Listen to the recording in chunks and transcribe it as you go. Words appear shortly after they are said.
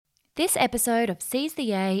This episode of Seize the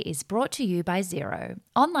Yay is brought to you by Xero,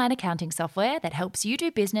 online accounting software that helps you do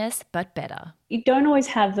business but better. You don't always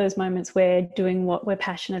have those moments where doing what we're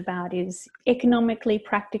passionate about is economically,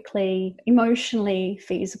 practically, emotionally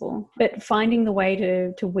feasible. But finding the way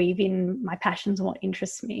to weave in my passions and what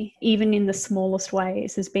interests me, even in the smallest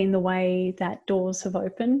ways, has been the way that doors have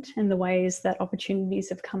opened and the ways that opportunities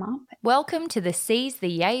have come up. Welcome to the Seize the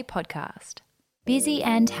Yay podcast. Busy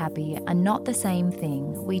and happy are not the same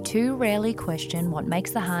thing. We too rarely question what makes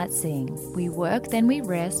the heart sing. We work, then we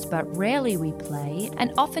rest, but rarely we play,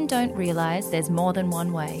 and often don't realise there's more than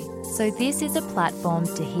one way. So this is a platform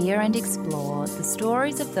to hear and explore the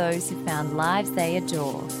stories of those who found lives they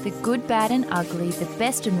adore. The good, bad and ugly, the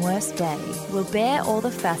best and worst day. We'll bear all the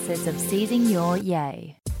facets of seizing your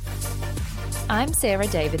yay. I'm Sarah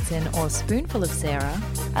Davidson, or Spoonful of Sarah,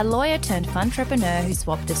 a lawyer turned funtrepreneur who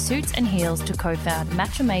swapped the suits and heels to co-found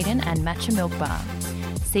Matcha Maiden and Matcha Milk Bar.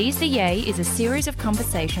 Seize the Yay is a series of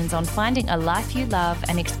conversations on finding a life you love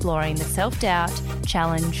and exploring the self-doubt,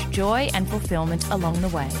 challenge, joy and fulfillment along the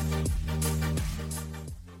way.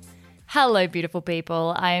 Hello, beautiful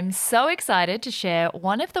people. I am so excited to share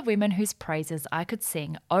one of the women whose praises I could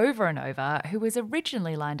sing over and over, who was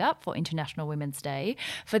originally lined up for International Women's Day,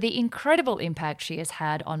 for the incredible impact she has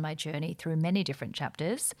had on my journey through many different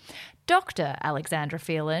chapters. Dr. Alexandra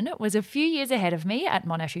Phelan was a few years ahead of me at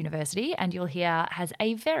Monash University, and you'll hear has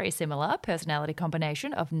a very similar personality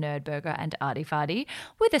combination of nerdburger and arty-farty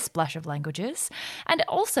with a splash of languages, and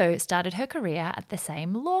also started her career at the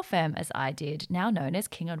same law firm as I did, now known as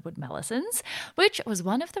King & Wood Mallisons, which was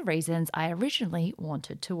one of the reasons I originally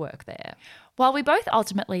wanted to work there. While we both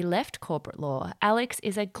ultimately left corporate law, Alex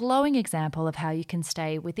is a glowing example of how you can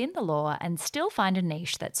stay within the law and still find a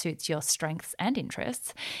niche that suits your strengths and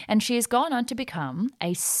interests, and she has gone on to become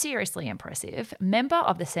a seriously impressive member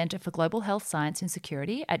of the Centre for Global Health Science and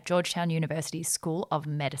Security at Georgetown University's School of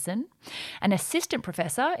Medicine, an assistant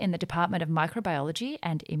professor in the Department of Microbiology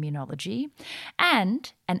and Immunology,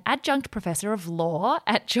 and an adjunct professor of law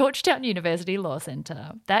at Georgetown University Law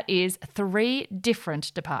Centre. That is 3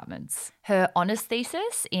 different departments. Her honours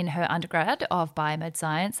thesis in her undergrad of biomed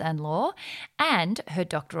science and law and her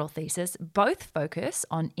doctoral thesis both focus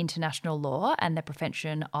on international law and the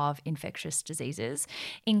prevention of infectious diseases,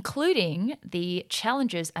 including the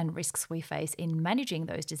challenges and risks we face in managing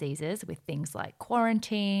those diseases with things like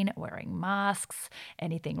quarantine, wearing masks,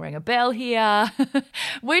 anything ring a bell here,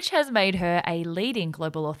 which has made her a leading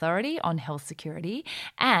global authority on health security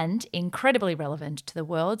and incredibly relevant to the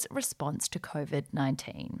world's response to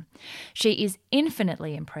COVID-19. She is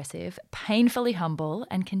infinitely impressive, painfully humble,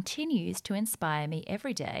 and continues to inspire me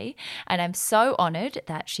every day. And I'm so honoured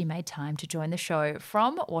that she made time to join the show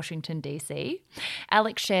from Washington, D.C.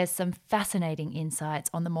 Alex shares some fascinating insights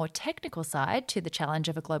on the more technical side to the challenge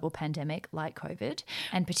of a global pandemic like COVID,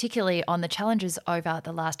 and particularly on the challenges over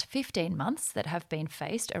the last 15 months that have been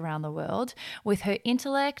faced around the world, with her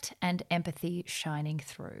intellect and empathy shining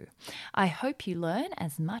through. I hope you learn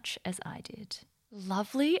as much as I did.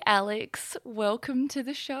 Lovely, Alex. Welcome to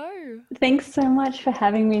the show. Thanks so much for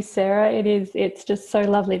having me, Sarah. It's just so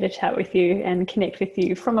lovely to chat with you and connect with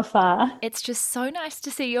you from afar. It's just so nice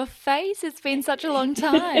to see your face. It's been such a long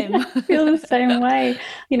time. I feel the same way,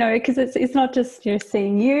 because it's not just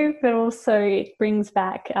seeing you, but also it brings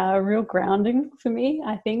back a real grounding for me,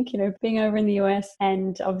 I think, being over in the US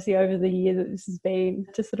and obviously over the year that this has been,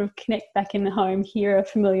 to sort of connect back in the home, hear a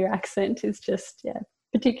familiar accent is just,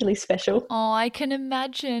 particularly special. Oh, I can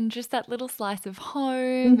imagine just that little slice of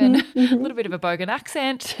home and a little bit of a bogan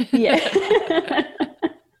accent. Yeah.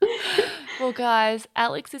 Well, guys,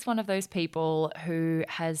 Alex is one of those people who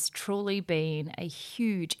has truly been a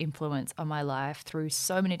huge influence on my life through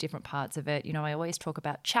so many different parts of it. I always talk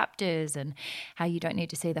about chapters and how you don't need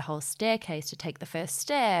to see the whole staircase to take the first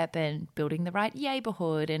step and building the right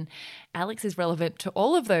neighborhood. And Alex is relevant to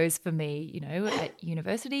all of those for me. At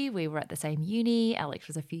university, we were at the same uni. Alex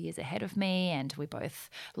was a few years ahead of me and we both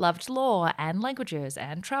loved law and languages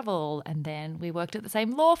and travel. And then we worked at the same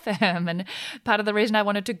law firm. And part of the reason I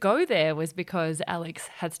wanted to go there was because Alex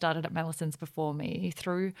had started at Mallisons before me.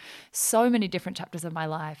 Through so many different chapters of my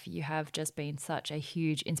life, you have just been such a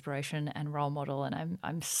huge inspiration and role model, and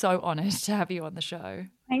I'm so honoured to have you on the show.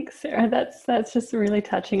 Thanks, Sarah. That's just really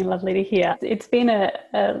touching and lovely to hear. It's been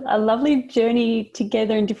a lovely journey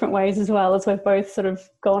together in different ways as well, as we've both sort of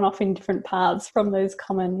gone off in different paths from those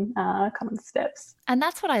common steps. And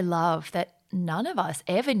that's what I love, that none of us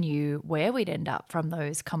ever knew where we'd end up from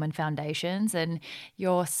those common foundations. And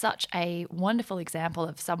you're such a wonderful example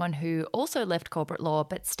of someone who also left corporate law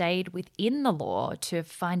but stayed within the law to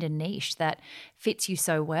find a niche that fits you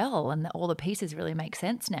so well, and all the pieces really make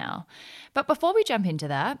sense now. But before we jump into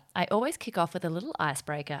that, I always kick off with a little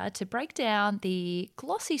icebreaker to break down the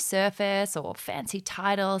glossy surface or fancy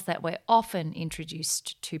titles that we're often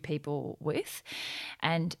introduced to people with.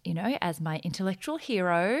 And, as my intellectual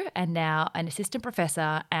hero and now an assistant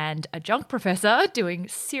professor and adjunct professor doing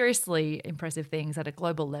seriously impressive things at a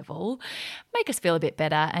global level, make us feel a bit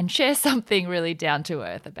better and share something really down to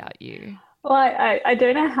earth about you. Well, I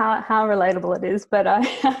don't know how relatable it is, but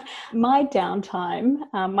my downtime,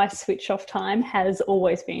 my switch off time has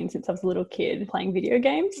always been since I was a little kid playing video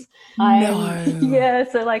games. No.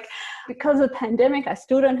 So like because of the pandemic, I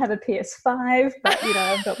still don't have a PS5, but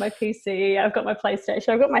I've got my PC, I've got my PlayStation,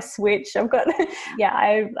 I've got my Switch,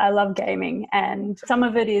 I love gaming, and some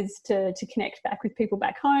of it is to connect back with people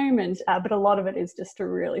back home, and but a lot of it is just to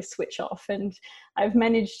really switch off. And I've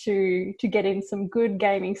managed to get in some good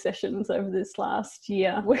gaming sessions over this last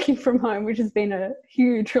year working from home, which has been a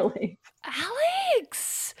huge relief.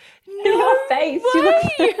 Alex, no your face.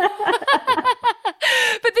 way.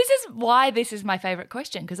 But this is why this is my favorite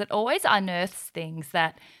question, because it always unearths things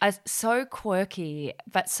that are so quirky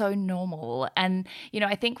but so normal. And,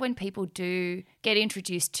 I think when people do get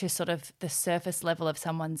introduced to sort of the surface level of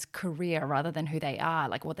someone's career rather than who they are,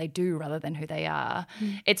 like what they do rather than who they are,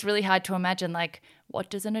 it's really hard to imagine, like, what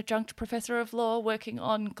does an adjunct professor of law working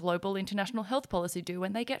on global international health policy do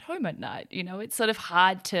when they get home at night? It's sort of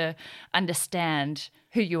hard to understand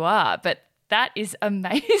who you are, but that is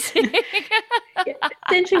amazing.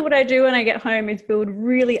 Essentially what I do when I get home is build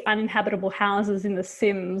really uninhabitable houses in The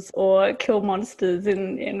Sims, or kill monsters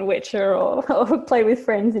in Witcher, or play with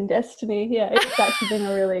friends in Destiny. Yeah, it's actually been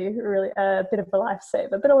a really a bit of a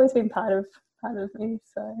lifesaver, but always been part of me.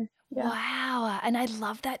 So yeah. Wow. And I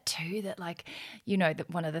love that too, that that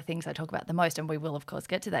one of the things I talk about the most, and we will of course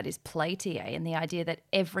get to that, is play TA, and the idea that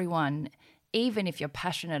everyone, even if you're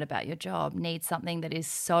passionate about your job, needs something that is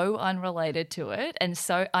so unrelated to it and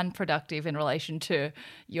so unproductive in relation to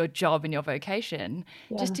your job and your vocation,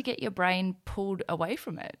 just to get your brain pulled away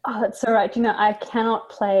from it. Oh, that's so right. I cannot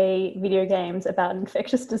play video games about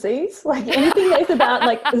infectious disease. Like anything that's about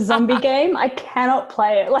like a zombie game, I cannot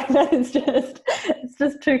play it. Like that is it's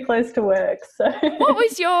just too close to work. So what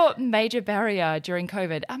was your major barrier during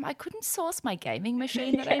COVID? I couldn't source my gaming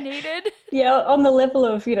machine that I needed. Yeah, on the level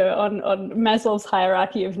of, on Maslow's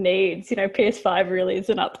hierarchy of needs, PS5 really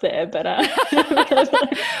isn't up there, but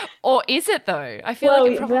or is it though? I feel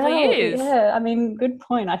like it probably is. Yeah, good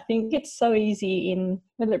point. I think it's so easy in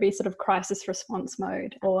whether it be sort of crisis response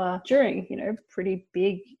mode or during, pretty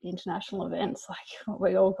big international events like what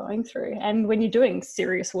we're all going through. And when you're doing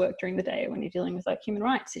serious work during the day, when you're dealing with like human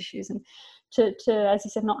rights issues, and to as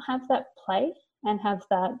you said, not have that play and have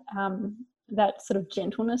that that sort of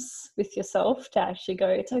gentleness with yourself to actually go,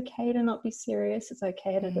 it's okay to not be serious. It's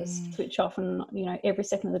okay to just switch off, and, every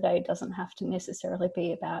second of the day doesn't have to necessarily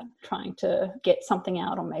be about trying to get something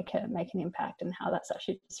out or make an impact, and how that's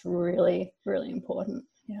actually just really, really important.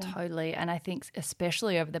 Yeah. Totally. And I think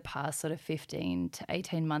especially over the past sort of 15 to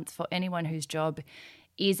 18 months, for anyone whose job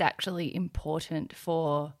is actually important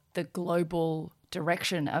for the global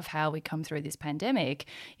direction of how we come through this pandemic.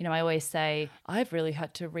 I always say I've really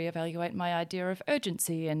had to reevaluate my idea of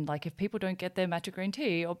urgency, and like if people don't get their matcha green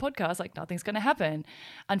tea or podcast, like nothing's going to happen.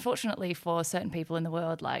 Unfortunately for certain people in the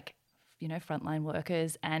world, like frontline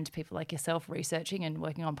workers and people like yourself researching and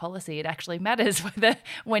working on policy, it actually matters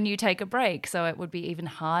when you take a break. So it would be even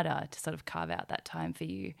harder to sort of carve out that time for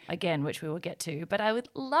you again, which we will get to. But I would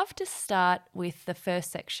love to start with the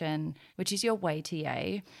first section, which is your way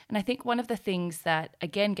TA. And I think one of the things that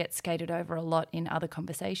again gets skated over a lot in other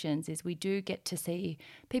conversations is we do get to see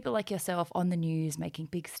people like yourself on the news making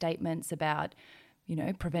big statements about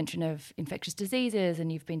prevention of infectious diseases,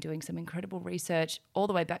 and you've been doing some incredible research all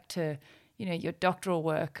the way back to, your doctoral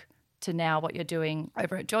work to now what you're doing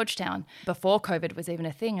over at Georgetown before COVID was even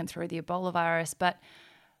a thing and through the Ebola virus. But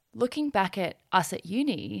looking back at us at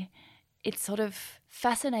uni, it sort of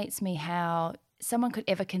fascinates me how someone could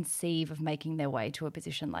ever conceive of making their way to a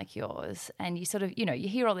position like yours. And you sort of, you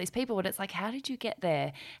hear all these people, but it's like, how did you get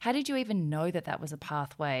there? How did you even know that that was a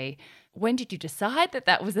pathway? When did you decide that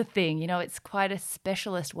that was a thing? It's quite a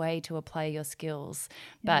specialist way to apply your skills.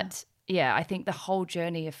 Yeah. But yeah, I think the whole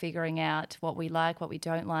journey of figuring out what we like, what we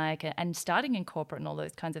don't like, and starting in corporate and all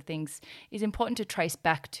those kinds of things is important to trace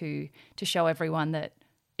back to show everyone that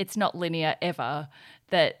it's not linear ever,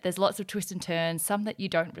 that there's lots of twists and turns, some that you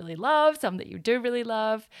don't really love, some that you do really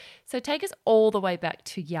love. So take us all the way back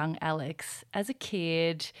to young Alex. As a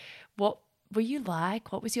kid, what were you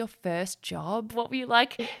like? What was your first job? What were you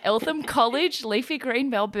like? Eltham College, leafy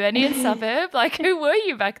green Melburnian suburb? Like, who were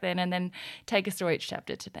you back then? And then take us through each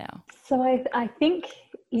chapter to now. So I think,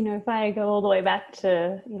 if I go all the way back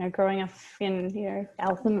to, growing up in,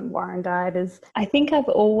 Eltham and Warrandyte, I think I've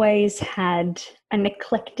always had an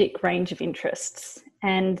eclectic range of interests.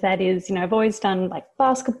 And that is, I've always done like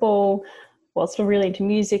basketball, well, still really into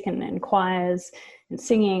music and choirs and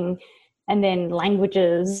singing, and then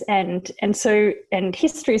languages and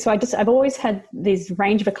history. So I've always had this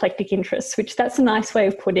range of eclectic interests, which that's a nice way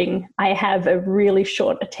of putting I have a really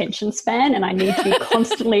short attention span and I need to be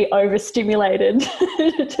constantly overstimulated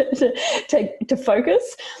to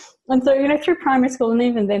focus. And so, through primary school and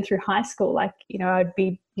even then through high school, I'd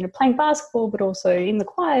be, playing basketball, but also in the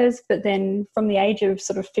choirs. But then from the age of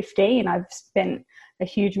sort of 15, I've spent a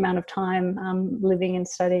huge amount of time living and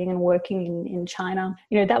studying and working in China.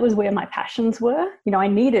 That was where my passions were. I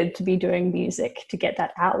needed to be doing music to get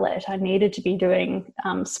that outlet. I needed to be doing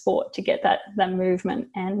sport to get that movement.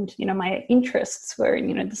 And, my interests were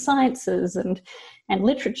in, the sciences and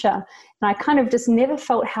literature. And I kind of just never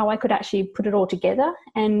felt how I could actually put it all together.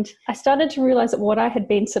 And I started to realize that what I had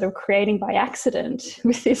been sort of creating by accident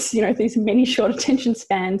with this, these many short attention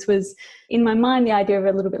spans was, in my mind, the idea of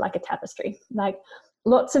a little bit like a tapestry, like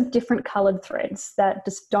lots of different colored threads that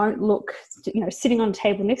just don't look, sitting on a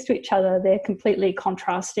table next to each other, they're completely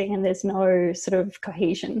contrasting and there's no sort of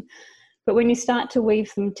cohesion. But when you start to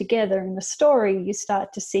weave them together in a story, you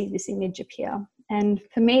start to see this image appear. And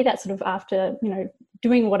for me, that's sort of after,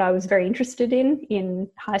 doing what I was very interested in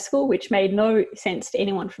high school, which made no sense to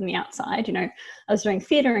anyone from the outside. I was doing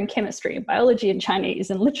theatre and chemistry and biology and Chinese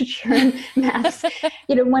and literature and maths.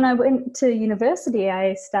 When I went to university,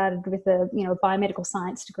 I started with a, biomedical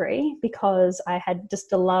science degree because I had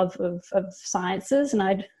just a love of sciences. And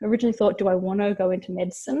I'd originally thought, do I want to go into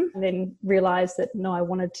medicine? And then realised that, no, I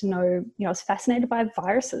wanted to know, I was fascinated by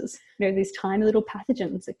viruses, these tiny little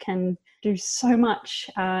pathogens that can do so much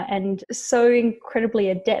and so incredibly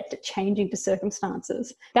adept at changing to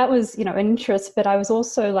circumstances. That was, an interest, but I was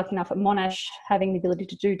also lucky enough at Monash having the ability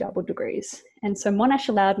to do double degrees. And so Monash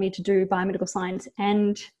allowed me to do biomedical science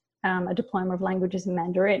and a diploma of languages in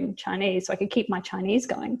Mandarin, Chinese, so I could keep my Chinese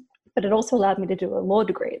going. But it also allowed me to do a law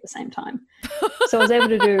degree at the same time. So I was able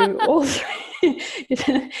to do all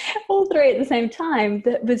three at the same time.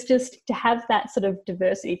 That was just to have that sort of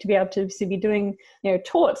diversity, to be able to be doing,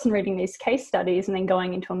 torts and reading these case studies and then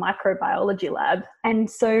going into a microbiology lab. And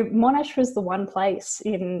so Monash was the one place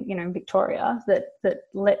in, Victoria that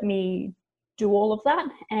let me do all of that.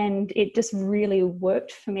 And it just really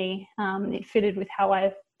worked for me. It fitted with how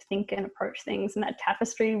I think and approach things, and that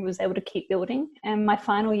tapestry was able to keep building. And my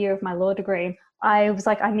final year of my law degree, I was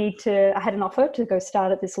like, I had an offer to go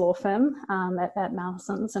start at this law firm at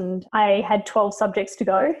Mallesons, and I had 12 subjects to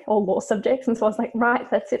go, all law subjects. And so I was like, right,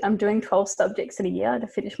 that's it. I'm doing 12 subjects in a year to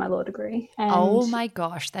finish my law degree. And oh my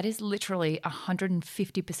gosh, that is literally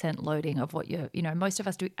 150% loading of what most of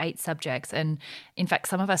us do 8 subjects. And in fact,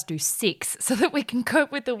 some of us do 6 so that we can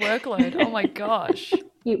cope with the workload. Oh my gosh.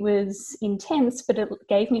 It was intense, but it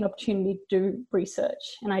gave me an opportunity to do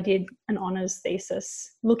research. And I did an honours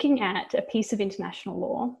thesis looking at a piece of international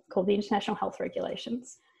law called the International Health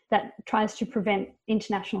Regulations that tries to prevent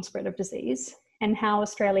international spread of disease, and how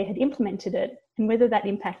Australia had implemented it and whether that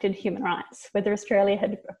impacted human rights, whether Australia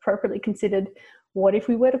had appropriately considered, what if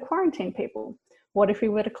we were to quarantine people? What if we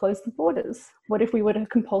were to close the borders? What if we were to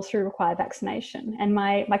compulsory require vaccination? And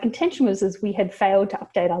my contention was we had failed to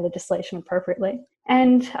update our legislation appropriately.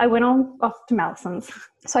 And I went off to Mallesons.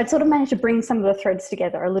 So I'd sort of managed to bring some of the threads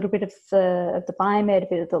together, a little bit of the biomed, a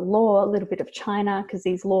bit of the law, a little bit of China, because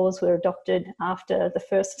these laws were adopted after the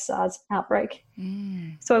first SARS outbreak.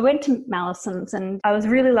 So I went to Mallesons and I was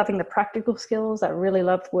really loving the practical skills. I really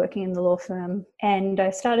loved working in the law firm. And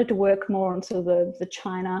I started to work more on sort of the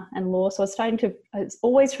China and law. So I was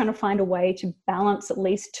always trying to find a way to balance at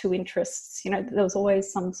least 2 interests. There was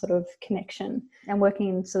always some sort of connection. And working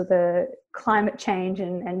in sort of the climate change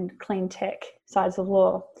and clean tech sides of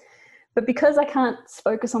law. But because I can't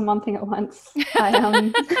focus on one thing at once,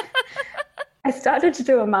 I started to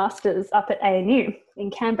do a master's up at ANU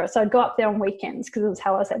in Canberra. So I'd go up there on weekends because it was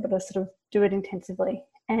how I was able to sort of do it intensively.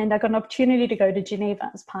 And I got an opportunity to go to Geneva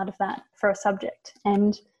as part of that for a subject.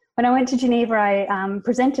 And when I went to Geneva, I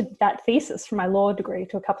presented that thesis for my law degree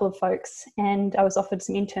to a couple of folks, and I was offered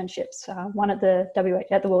some internships, one at the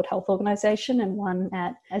World Health Organization and one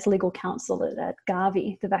as legal counsel at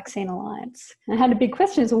Gavi, the Vaccine Alliance. And I had a big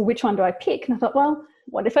question: well, which one do I pick? And I thought, well,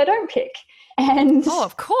 what if I don't pick? And oh,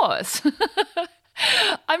 of course.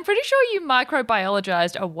 I'm pretty sure you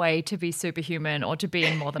microbiologized a way to be superhuman or to be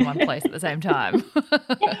in more than one place at the same time.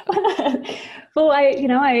 Well,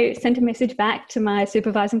 I sent a message back to my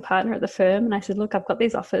supervising partner at the firm and I said, look, I've got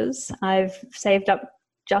these offers. I've saved up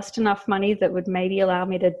just enough money that would maybe allow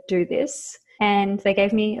me to do this. And they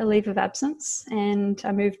gave me a leave of absence and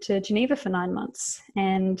I moved to Geneva for 9 months.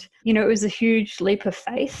 And, it was a huge leap of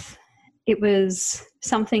faith. It was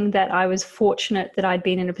something that I was fortunate that I'd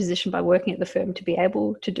been in a position by working at the firm to be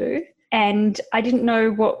able to do. And I didn't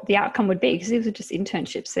know what the outcome would be because these were just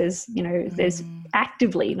internships. There's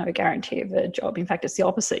actively no guarantee of a job. In fact, it's the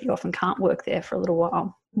opposite. You often can't work there for a little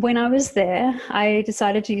while. When I was there, I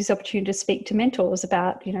decided to use the opportunity to speak to mentors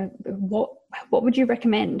about, what would you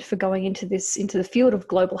recommend for going into the field of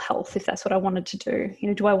global health if that's what I wanted to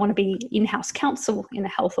do? Do I want to be in-house counsel in a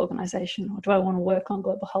health organization or do I want to work on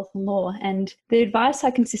global health and law? And the advice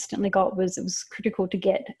I consistently got was it was critical to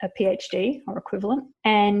get a PhD or equivalent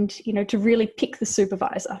and, to really pick the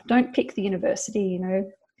supervisor. Don't pick the university,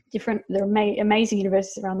 there are amazing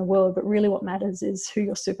universities around the world, but really what matters is who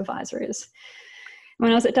your supervisor is. When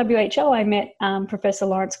I was at WHO, I met Professor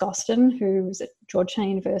Lawrence Gostin, who was at Georgetown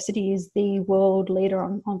University, is the world leader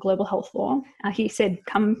on global health law. He said,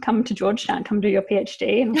 come to Georgetown, come do your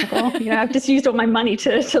PhD. And I was like, I've just used all my money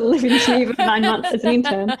to live in Geneva for 9 months as an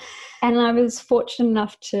intern. And I was fortunate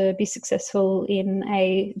enough to be successful in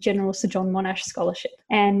a General Sir John Monash scholarship,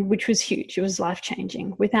 and which was huge. It was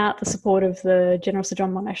life-changing. Without the support of the General Sir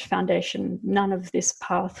John Monash Foundation, none of this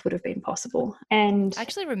path would have been possible. And I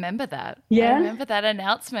actually remember that. Yeah. I remember that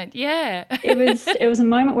announcement. Yeah. It was a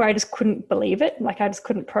moment where I just couldn't believe it. Like I just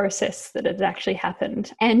couldn't process that it had actually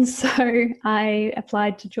happened. And so I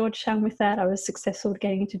applied to Georgetown with that. I was successful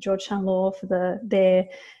getting into Georgetown Law for their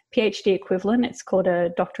PhD equivalent. It's called a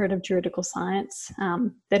Doctorate of Juridical Science.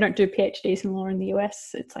 They don't do PhDs in law in the US.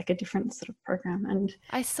 It's like a different sort of program. And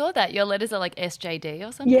I saw that. Your letters are like SJD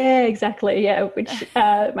or something? Yeah, exactly. Yeah, which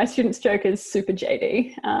my students joke is super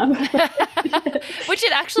JD. Which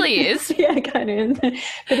it actually is. Yeah, kind of. But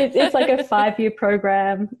it's like a 5-year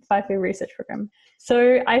program, 5-year research program.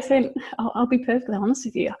 So I said, I'll be perfectly honest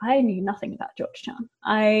with you. I knew nothing about Georgetown.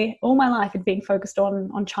 All my life had been focused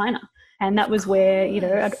on China. And that was where,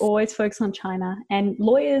 I'd always focus on China. And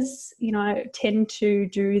lawyers, tend to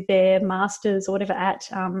do their masters or whatever at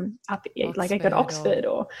Oxford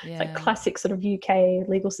or yeah. like classic sort of UK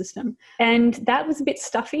legal system. And that was a bit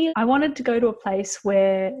stuffy. I wanted to go to a place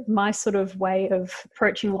where my sort of way of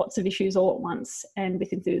approaching lots of issues all at once and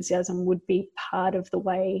with enthusiasm would be part of the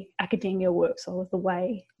way academia works or the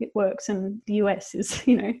way it works. And the US is,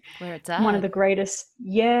 where it's at. One of the greatest.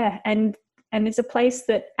 Yeah. And it's a place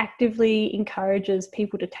that actively encourages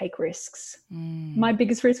people to take risks. My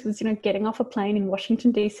biggest risk was, getting off a plane in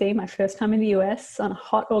Washington, DC, my first time in the US on a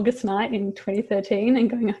hot August night in 2013 and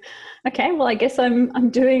going, okay, well, I guess I'm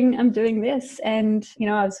doing this. And,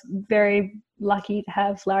 I was very lucky to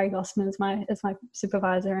have Larry Gossman as my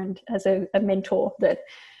supervisor and as a mentor that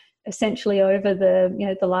essentially over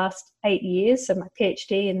the last 8 years of my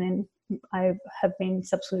PhD, and then I have been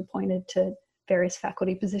subsequently appointed to various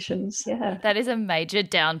faculty positions. Yeah. That is a major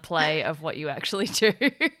downplay of what you actually do.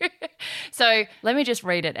 So let me just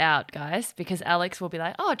read it out, guys, because Alex will be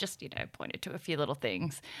like, just, pointed to a few little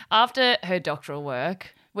things. After her doctoral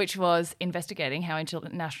work, which was investigating how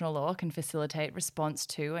international law can facilitate response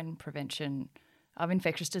to and prevention of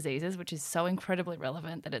infectious diseases, which is so incredibly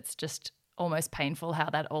relevant that it's just almost painful how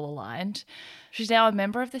that all aligned. She's now a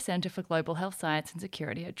member of the Centre for Global Health Science and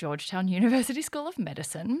Security at Georgetown University School of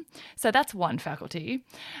Medicine. So that's one faculty.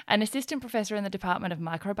 An assistant professor in the Department of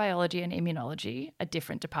Microbiology and Immunology, a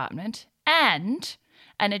different department, and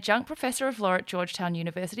an adjunct professor of law at Georgetown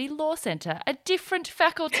University Law Centre, a different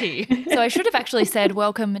faculty. So I should have actually said,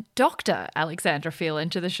 welcome Dr. Alexandra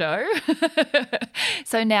Phelan to the show.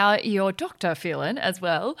 So now you're Dr. Phelan as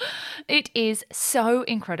well. It is so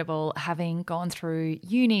incredible having gone through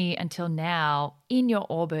uni until now in your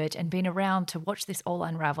orbit and been around to watch this all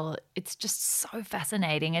unravel. It's just so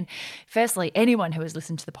fascinating. And firstly, anyone who has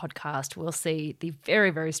listened to the podcast will see the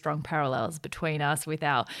very, very strong parallels between us with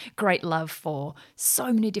our great love for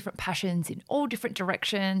so many different passions in all different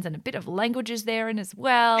directions, and a bit of languages therein as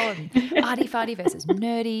well, and arty-farty versus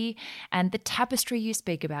nerdy. And the tapestry you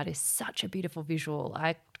speak about is such a beautiful visual.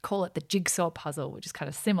 I call it the jigsaw puzzle, which is kind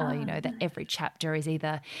of similar, that every chapter is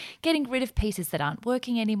either getting rid of pieces that aren't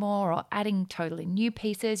working anymore or adding totally new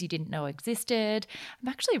pieces you didn't know existed. I'm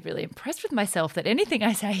actually really impressed with myself that anything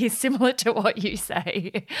I say is similar to what you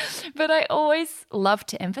say. But I always love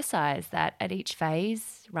to emphasize that at each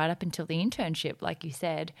phase, right up until the internship, like you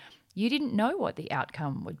said, you didn't know what the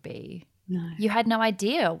outcome would be. No. You had no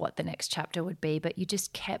idea what the next chapter would be, but you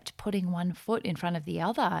just kept putting one foot in front of the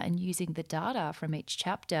other and using the data from each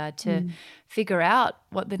chapter to figure out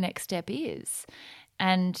what the next step is.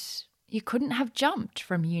 And you couldn't have jumped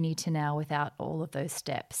from uni to now without all of those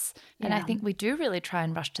steps. And I think we do really try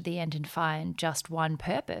and rush to the end and find just one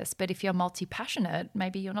purpose. But if you're multi-passionate,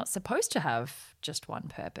 maybe you're not supposed to have just one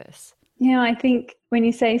purpose. Yeah, I think when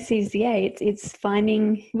you say seize the day, it's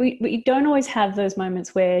finding, we don't always have those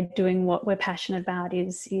moments where doing what we're passionate about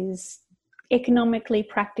is economically,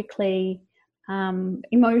 practically,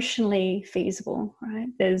 emotionally feasible, right?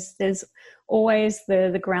 There's always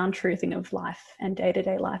the ground truthing of life and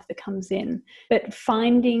day-to-day life that comes in. But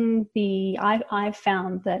I've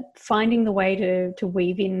found that finding the way to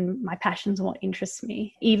weave in my passions and what interests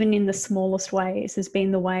me, even in the smallest ways, has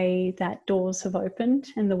been the way that doors have opened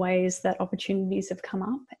and the ways that opportunities have come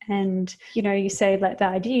up. And, you say like the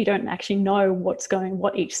idea, you don't actually know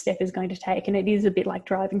what each step is going to take. And it is a bit like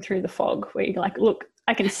driving through the fog where you're like, look,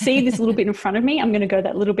 I can see this little bit in front of me. I'm going to go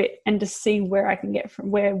that little bit and just see where I can get from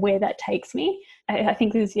where that takes me. I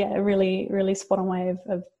think there's a really, really spot on way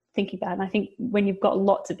of thinking about it. And I think when you've got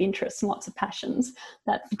lots of interests and lots of passions,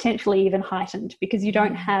 that's potentially even heightened because you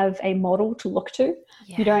don't have a model to look to.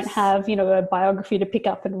 Yes. You don't have, a biography to pick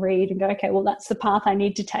up and read and go, okay, well, that's the path I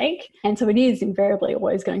need to take. And so it is invariably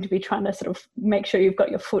always going to be trying to sort of make sure you've got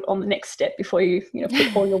your foot on the next step before you,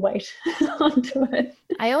 put all your weight onto it.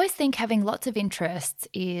 I always think having lots of interests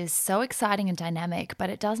is so exciting and dynamic, but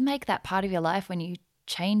it does make that part of your life when you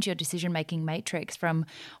change your decision-making matrix from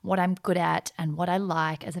what I'm good at and what I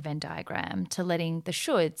like as a Venn diagram to letting the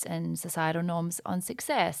shoulds and societal norms on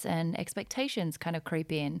success and expectations kind of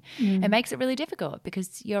creep in. It makes it really difficult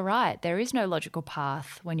because you're right, there is no logical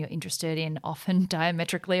path when you're interested in often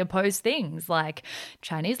diametrically opposed things like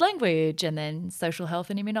Chinese language and then social health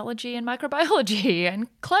and immunology and microbiology and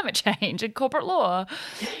climate change and corporate law.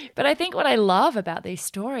 But I think what I love about these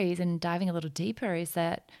stories and diving a little deeper is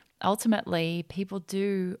that ultimately, people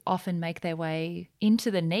do often make their way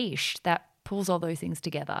into the niche that pulls all those things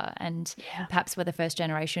together. And perhaps we're the first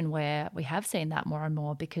generation where we have seen that more and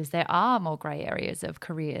more because there are more grey areas of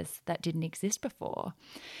careers that didn't exist before.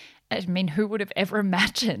 I mean, who would have ever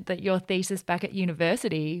imagined that your thesis back at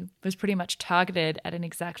university was pretty much targeted at an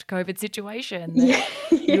exact COVID situation that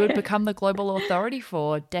you would become the global authority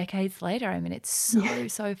for decades later? I mean, it's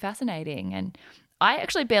so fascinating. And I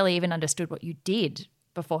actually barely even understood what you did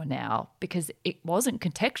before now because it wasn't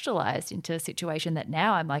contextualized into a situation that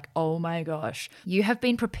now I'm like, oh my gosh, you have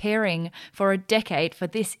been preparing for a decade for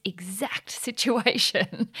this exact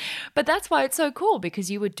situation. But that's why it's so cool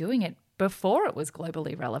because you were doing it before it was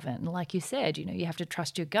globally relevant. And like you said, you have to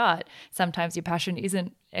trust your gut. Sometimes your passion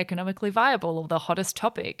isn't economically viable or the hottest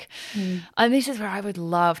topic. And this is where I would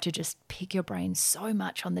love to just pick your brain so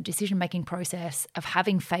much on the decision-making process of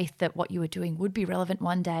having faith that what you were doing would be relevant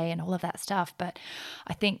one day and all of that stuff. But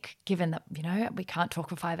I think given that, we can't talk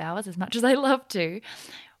for 5 hours as much as I love to,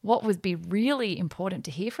 what would be really important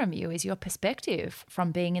to hear from you is your perspective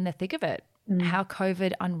from being in the thick of it. How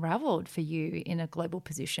COVID unraveled for you in a global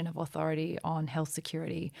position of authority on health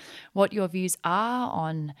security, what your views are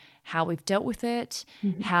on how we've dealt with it,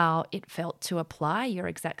 how it felt to apply your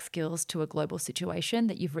exact skills to a global situation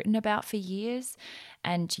that you've written about for years,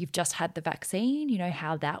 and you've just had the vaccine,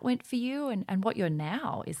 how that went for you and what your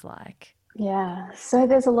now is like. Yeah, so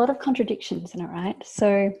there's a lot of contradictions in it, right?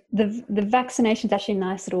 So the vaccination is actually a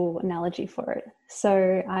nice little analogy for it.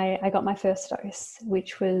 So I got my first dose,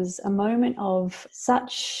 which was a moment of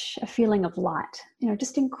such a feeling of light,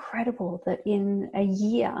 just incredible that in a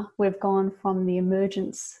year we've gone from the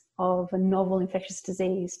emergence of a novel infectious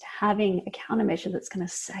disease to having a countermeasure that's going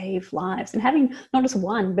to save lives and having not just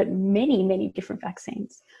one, but many, many different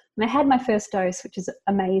vaccines. And I had my first dose, which is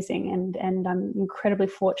amazing, and I'm incredibly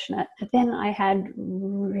fortunate. But then I had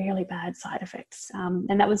really bad side effects,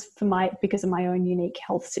 and that was because of my own unique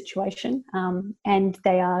health situation. And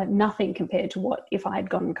they are nothing compared to what if I had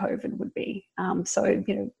gotten COVID would be. So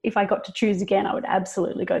if I got to choose again, I would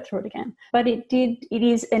absolutely go through it again. But it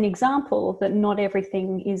is an example that not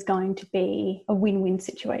everything is going to be a win-win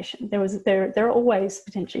situation. There are always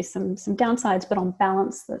potentially some downsides, but on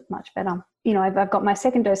balance, that's much better. I've got my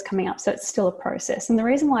second dose coming up, so it's still a process. And the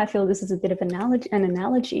reason why I feel this is a bit of an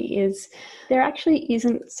analogy is there actually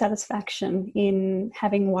isn't satisfaction in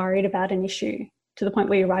having worried about an issue to the point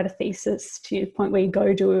where you write a thesis, to the point where you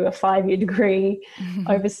go do a 5-year degree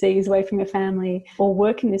overseas away from your family, or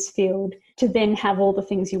work in this field, to then have all the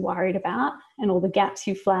things you worried about and all the gaps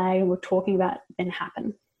you flag and we're talking about then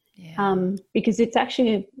happen. Yeah. Because it's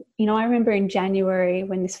actually, I remember in January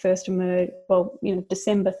when this first emerged,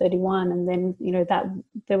 December 31, and then, that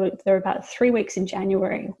there were about 3 weeks in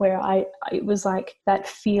January where it was like that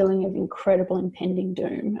feeling of incredible impending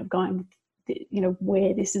doom of going,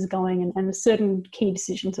 where this is going, and certain key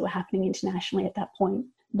decisions that were happening internationally at that point.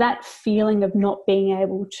 That feeling of not being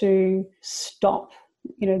able to stop,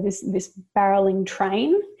 this barreling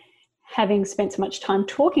train, having spent so much time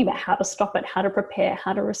talking about how to stop it, how to prepare,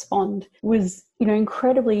 how to respond, was,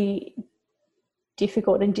 incredibly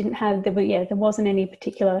difficult, and there wasn't any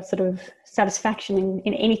particular sort of satisfaction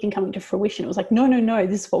in anything coming to fruition. It was like, no,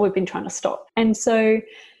 this is what we've been trying to stop. And so,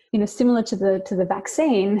 similar to the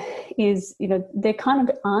vaccine is, there kind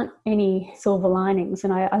of aren't any silver linings.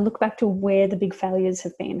 And I look back to where the big failures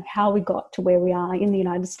have been, how we got to where we are in the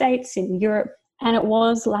United States, in Europe. And it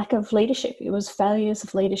was lack of leadership. It was failures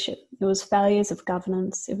of leadership. It was failures of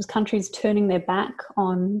governance. It was countries turning their back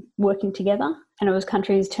on working together. And it was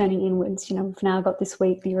countries turning inwards. We've now got this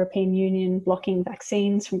week the European Union blocking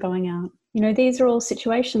vaccines from going out. These are all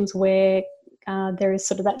situations where there is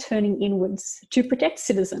sort of that turning inwards to protect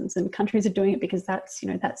citizens, and countries are doing it because that's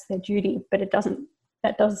their duty. But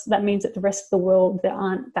that means that the rest of the world, there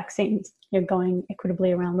aren't vaccines going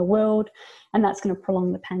equitably around the world, and that's going to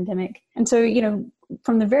prolong the pandemic. And so,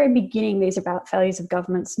 from the very beginning, these are about failures of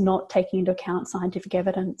governments not taking into account scientific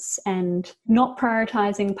evidence and not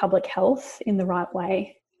prioritising public health in the right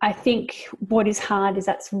way. I think what is hard is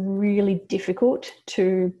that's really difficult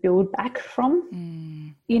to build back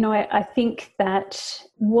from. I think that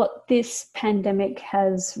what this pandemic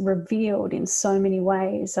has revealed in so many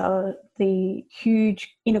ways are the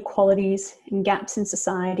huge inequalities and gaps in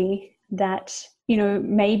society that,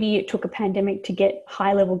 maybe it took a pandemic to get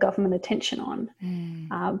high-level government attention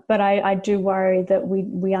on. But I do worry that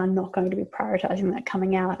we are not going to be prioritising that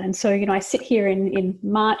coming out. And so, I sit here in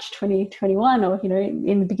March 2021 or,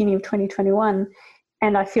 in the beginning of 2021,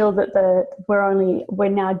 and I feel that we're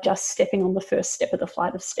now just stepping on the first step of the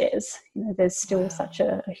flight of stairs. There's still such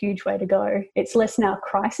a huge way to go. It's less now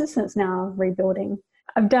crisis and it's now rebuilding.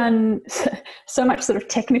 I've done so much sort of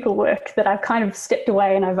technical work that I've kind of stepped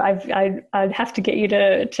away, and I'd have to get you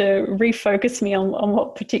to refocus me on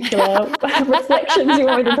what particular reflections you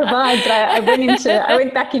want me to provide. But I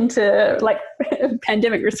went back into like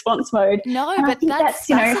pandemic response mode. No, but that's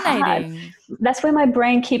fascinating. Hard. That's where my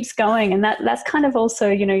brain keeps going, and that's kind of also,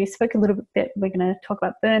 you spoke a little bit. We're going to talk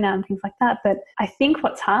about burnout and things like that. But I think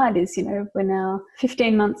what's hard is, we're now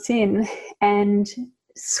 15 months in, and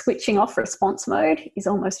switching off response mode is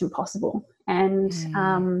almost impossible. And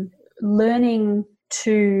learning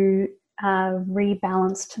to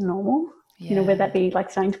rebalance to normal, whether that be like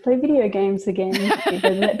starting to play video games again,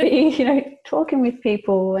 whether that be, talking with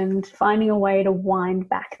people and finding a way to wind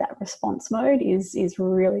back that response mode is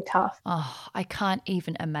really tough. Oh, I can't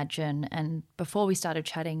even imagine. And before we started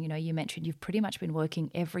chatting, you mentioned you've pretty much been working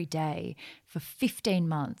every day for 15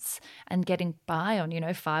 months and getting by on,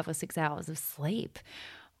 5 or 6 hours of sleep.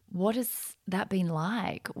 What has that been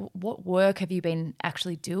like? What work have you been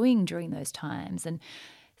actually doing during those times? And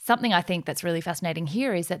something I think that's really fascinating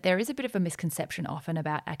here is that there is a bit of a misconception often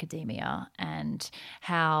about academia and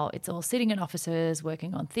how it's all sitting in offices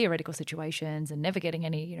working on theoretical situations and never getting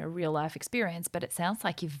any, real life experience. But it sounds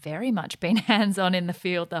like you've very much been hands-on in the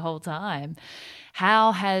field the whole time.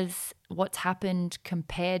 How has what's happened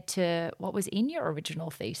compared to what was in your original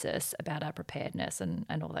thesis about our preparedness and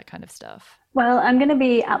all that kind of stuff? Well, I'm going to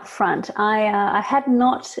be upfront. I had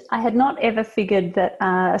not ever figured that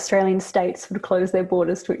Australian states would close their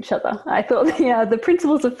borders to each other. I thought the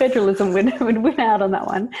principles of federalism would win out on that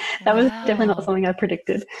one. That was definitely not something I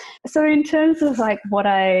predicted. So in terms of like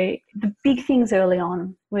the big things early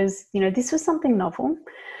on was, this was something novel.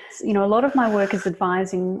 A lot of my work is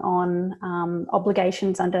advising on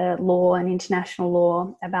obligations under law and international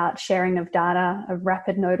law about sharing of data, of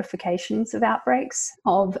rapid notifications of outbreaks,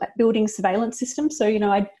 of building surveillance systems. So,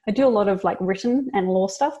 I do a lot of like written and law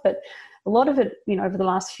stuff, but a lot of it, over the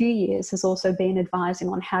last few years has also been advising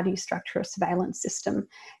on how do you structure a surveillance system?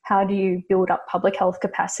 How do you build up public health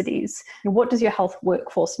capacities? What does your health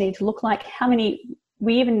workforce need to look like? How many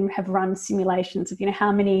we even have run simulations of,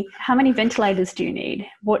 how many ventilators do you need?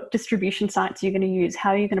 What distribution sites are you going to use? How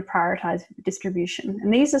are you going to prioritize distribution?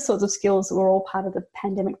 And these are sorts of skills that were all part of the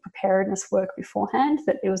pandemic preparedness work beforehand,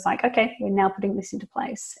 that it was like, okay, we're now putting this into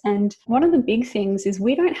place. And one of the big things is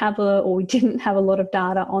we didn't have a lot of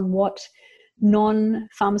data on what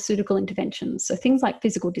non-pharmaceutical interventions, so things like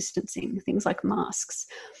physical distancing, things like masks,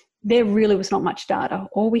 there really was not much data.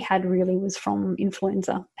 All we had really was from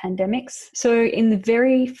influenza pandemics. So in the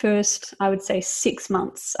very first, I would say 6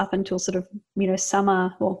 months up until sort of,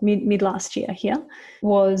 summer or mid last year here,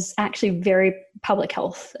 was actually very public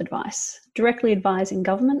health advice, directly advising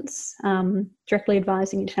governments, directly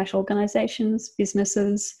advising international organisations,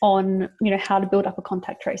 businesses on, how to build up a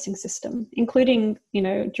contact tracing system, including,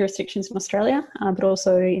 jurisdictions in Australia, but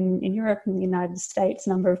also in Europe and the United States,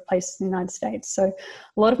 a number of places in the United States. So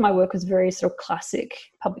a lot of my work was very sort of classic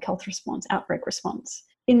public health response, outbreak response.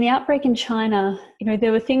 In the outbreak in China,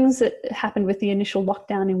 there were things that happened with the initial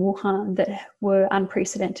lockdown in Wuhan that were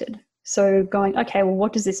unprecedented. So going, okay, well,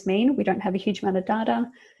 what does this mean? We don't have a huge amount of data.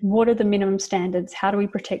 What are the minimum standards? How do we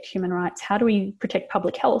protect human rights? How do we protect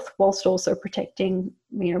public health whilst also protecting,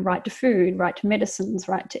 right to food, right to medicines,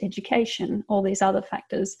 right to education, all these other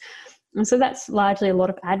factors? And so that's largely a lot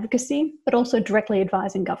of advocacy, but also directly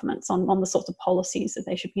advising governments on the sorts of policies that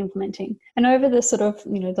they should be implementing. And over the sort of,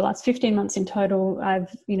 the last 15 months in total,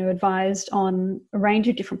 I've, advised on a range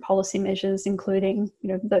of different policy measures, including,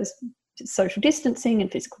 those social distancing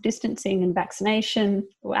and physical distancing and vaccination,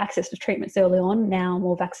 or access to treatments early on, now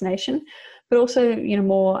more vaccination, but also,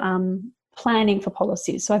 more planning for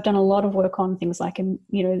policies. So I've done a lot of work on things like,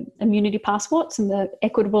 immunity passports and the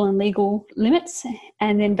equitable and legal limits,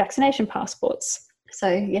 and then vaccination passports. So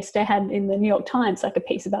yesterday I had in the New York Times like a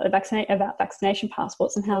piece about vaccination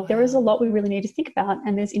passports and how there is a lot we really need to think about,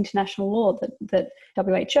 and there's international law that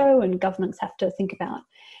WHO and governments have to think about.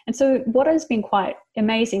 And so what has been quite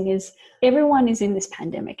amazing is everyone is in this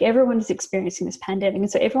pandemic. Everyone is experiencing this pandemic. And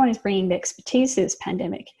so everyone is bringing their expertise to this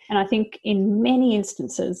pandemic. And I think in many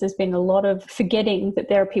instances, there's been a lot of forgetting that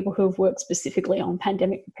there are people who have worked specifically on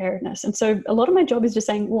pandemic preparedness. And so a lot of my job is just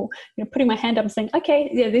saying, well, putting my hand up and saying, okay,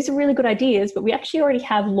 yeah, these are really good ideas, but we actually already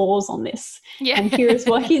have laws on this. Yeah. And here's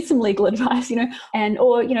some legal advice, and,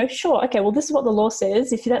 or, sure, okay, well, this is what the law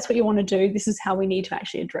says. If that's what you want to do, this is how we need to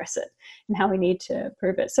actually address it and how we need to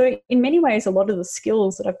prove it. So in many ways, a lot of the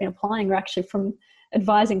skills that I've been applying are actually from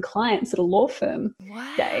advising clients at a law firm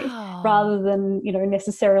day, rather than,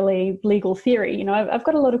 necessarily legal theory. I've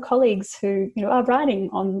got a lot of colleagues who, are writing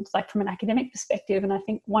on, like, from an academic perspective. And I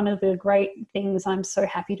think one of the great things I'm so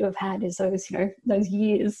happy to have had is those, those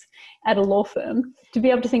years at a law firm to be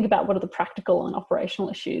able to think about what are the practical and operational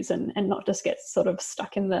issues, and not just get sort of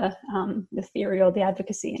stuck in the theory or the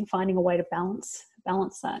advocacy, and finding a way to balance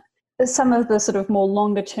that. Some of the sort of more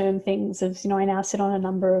longer term things is, I now sit on a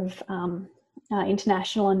number of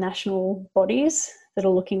international and national bodies that are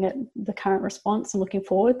looking at the current response and looking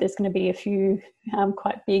forward. There's going to be a few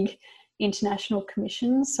quite big international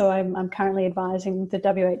commissions. So I'm currently advising the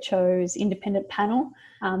WHO's independent panel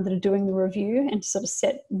that are doing the review, and to sort of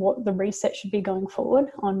set what the reset should be going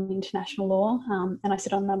forward on international law. And I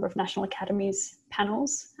sit on a number of national academies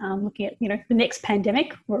panels looking at, the next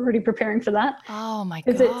pandemic. We're already preparing for that. Oh my gosh.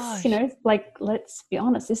 Because it's, let's be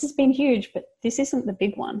honest, this has been huge, but this isn't the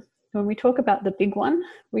big one. When we talk about the big one,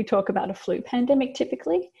 we talk about a flu pandemic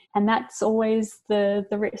typically, and that's always the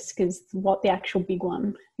risk, is what the actual big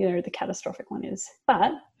one, the catastrophic one is.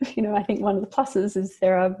 But, I think one of the pluses is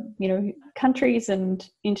there are, countries and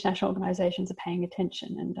international organisations are paying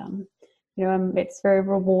attention, and, it's very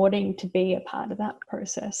rewarding to be a part of that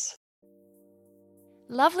process.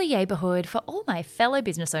 Lovely neighbourhood. For all my fellow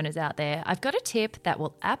business owners out there, I've got a tip that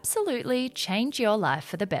will absolutely change your life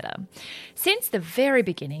for the better. Since the very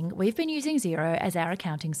beginning, we've been using Xero as our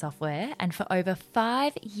accounting software, and for over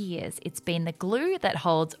 5 years, it's been the glue that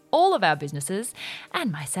holds all of our businesses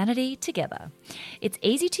and my sanity together. It's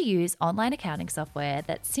easy to use online accounting software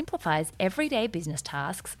that simplifies everyday business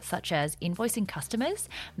tasks such as invoicing customers,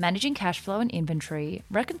 managing cash flow and inventory,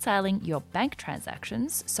 reconciling your bank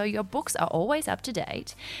transactions so your books are always up to date,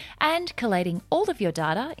 and collating all of your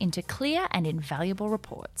data into clear and invaluable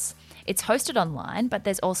reports. It's hosted online, but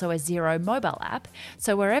there's also a Xero mobile app,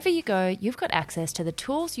 so wherever you go, you've got access to the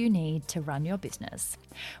tools you need to run your business.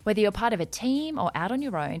 Whether you're part of a team or out on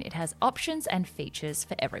your own, it has options and features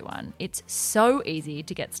for everyone. It's so easy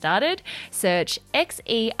to get started. Search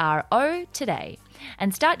Xero today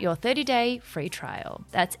and start your 30-day free trial.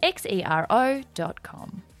 That's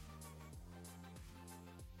xero.com.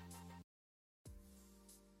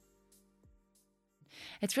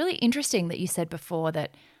 It's really interesting that you said before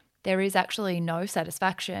that there is actually no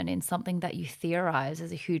satisfaction in something that you theorize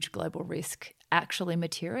as a huge global risk actually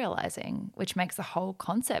materializing, which makes the whole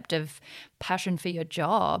concept of passion for your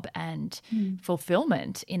job and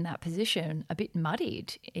fulfillment in that position a bit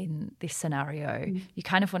muddied in this scenario. You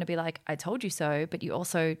kind of want to be like, I told you so, but you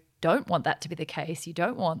also don't want that to be the case. You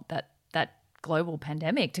don't want that global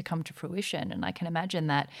pandemic to come to fruition. And I can imagine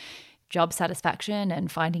that job satisfaction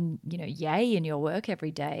and finding, yay in your work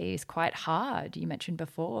every day is quite hard. You mentioned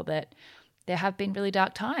before that there have been really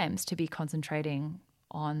dark times to be concentrating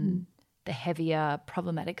on the heavier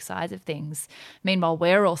problematic sides of things. Meanwhile,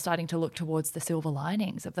 we're all starting to look towards the silver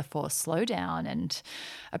linings of the forced slowdown and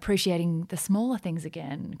appreciating the smaller things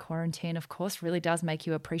again. Quarantine, of course, really does make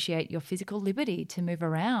you appreciate your physical liberty to move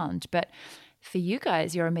around. But for you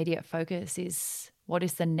guys, your immediate focus is what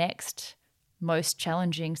is the next most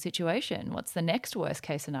challenging situation? What's the next worst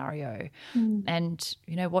case scenario? And,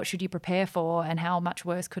 what should you prepare for and how much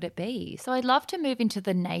worse could it be? So I'd love to move into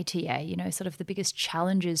the nadir, sort of the biggest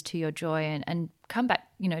challenges to your joy and come back,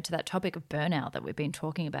 to that topic of burnout that we've been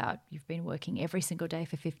talking about. You've been working every single day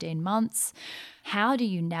for 15 months. How do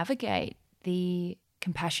you navigate the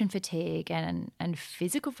compassion fatigue and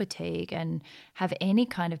physical fatigue and have any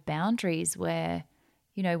kind of boundaries where,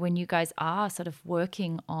 when you guys are sort of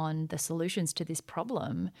working on the solutions to this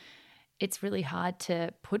problem, it's really hard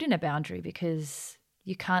to put in a boundary because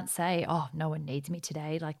you can't say, oh, no one needs me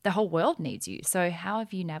today. Like the whole world needs you. So how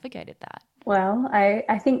have you navigated that? Well,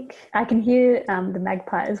 I think I can hear the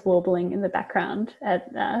magpies warbling in the background,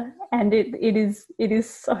 and it is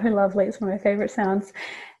so lovely. It's one of my favourite sounds.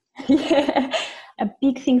 Yeah. A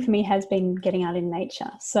big thing for me has been getting out in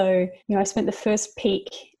nature. So, I spent the first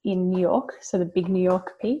peak in New York, so the big New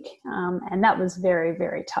York peak, and that was very,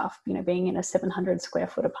 very tough, being in a 700 square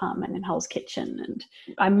foot apartment in Hell's Kitchen. And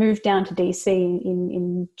I moved down to DC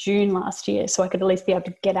in June last year, so I could at least be able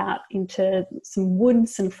to get out into some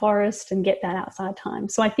woods and forest and get that outside time.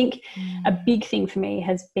 So I think a big thing for me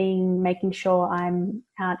has been making sure I'm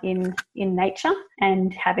out in nature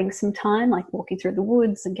and having some time, like walking through the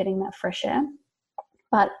woods and getting that fresh air.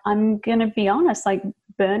 But I'm going to be honest, like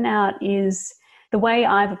burnout is, the way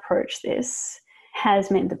I've approached this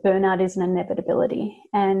has meant that burnout is an inevitability.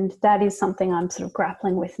 And that is something I'm sort of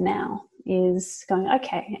grappling with now, is going,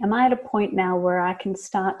 okay, am I at a point now where I can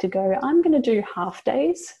start to go, I'm going to do half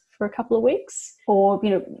days for a couple of weeks, or,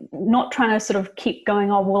 not trying to sort of keep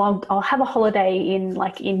going, oh, well, I'll have a holiday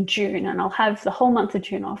in June and I'll have the whole month of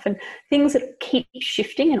June off, and things that keep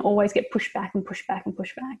shifting and always get pushed back and pushed back and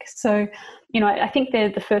pushed back. So, I think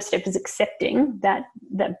the first step is accepting that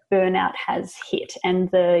burnout has hit,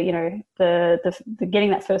 and the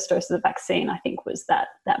getting that first dose of the vaccine, I think, was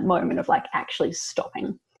that moment of like actually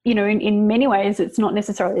stopping. In many ways, it's not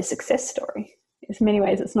necessarily a success story. In many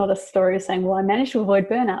ways, it's not a story of saying, well, I managed to avoid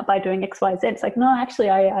burnout by doing X, Y, Z. It's like, no, actually,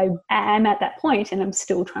 I am at that point and I'm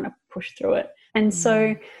still trying to push through it. And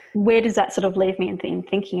so where does that sort of leave me in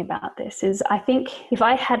thinking about this is, I think if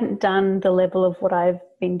I hadn't done the level of what I've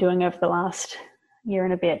been doing over the last year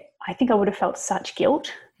and a bit, I think I would have felt such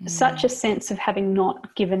guilt, such a sense of having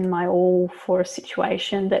not given my all for a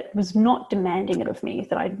situation that was not demanding it of me,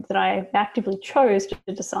 that I actively chose to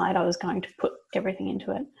decide I was going to put everything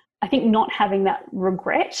into it. I think not having that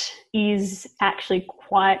regret is actually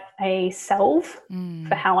quite a salve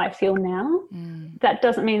for how I feel now. That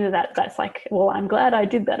doesn't mean that's like, well, I'm glad I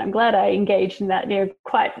did that. I'm glad I engaged in that,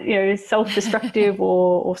 quite, self-destructive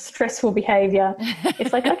or stressful behavior.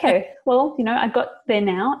 It's like, okay, well, I got there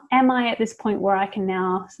now. Am I at this point where I can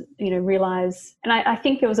now, realize, and I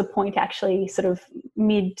think there was a point actually sort of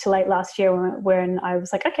mid to late last year when I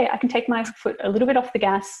was like, okay, I can take my foot a little bit off the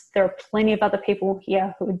gas. There are plenty of other people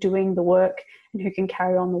here who are doing the work and who can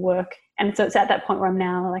carry on the work. And so it's at that point where I'm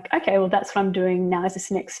now like, okay, well, that's what I'm doing now, is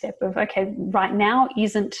this next step of, okay, right now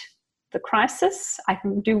isn't the crisis. I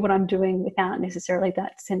can do what I'm doing without necessarily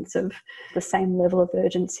that sense of the same level of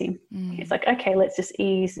urgency. It's like, okay, let's just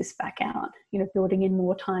ease this back out, building in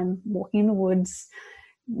more time, walking in the woods,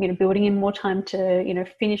 building in more time to,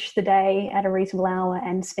 finish the day at a reasonable hour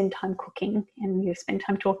and spend time cooking and, spend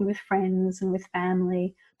time talking with friends and with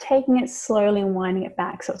family, taking it slowly and winding it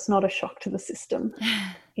back so it's not a shock to the system.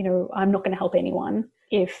 I'm not going to help anyone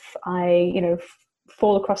if I,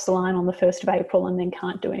 fall across the line on the 1st of April and then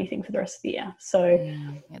can't do anything for the rest of the year. So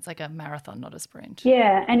it's like a marathon, not a sprint.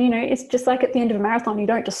 Yeah. And, it's just like at the end of a marathon, you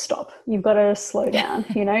don't just stop. You've got to slow down,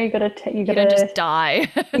 you don't just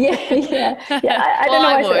die. Yeah. I don't know.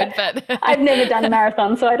 I would, but I've never done a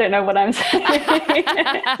marathon, so I don't know what I'm saying.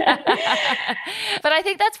 But I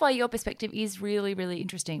think that's why your perspective is really, really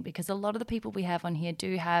interesting, because a lot of the people we have on here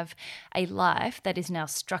do have a life that is now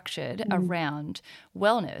structured around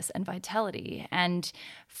wellness and vitality, and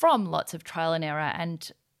from lots of trial and error,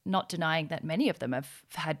 and not denying that many of them have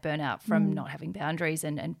had burnout from not having boundaries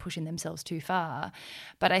and pushing themselves too far.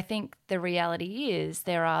 But I think the reality is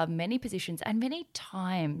there are many positions and many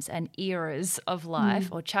times and eras of life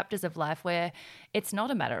or chapters of life where it's not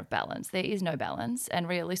a matter of balance. There is no balance, and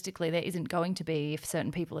realistically there isn't going to be if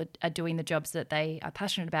certain people are doing the jobs that they are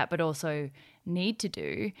passionate about but also need to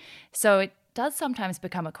do. So it does sometimes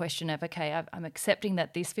become a question of, okay, I'm accepting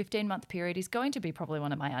that this 15-month period is going to be probably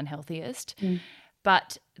one of my unhealthiest.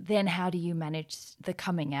 But then how do you manage the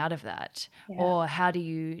coming out of that? Yeah. Or how do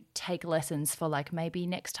you take lessons for, like, maybe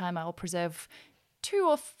next time I'll preserve 2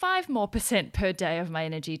 or 5% more per day of my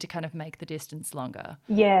energy to kind of make the distance longer?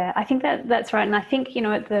 Yeah, I think that's right. And I think,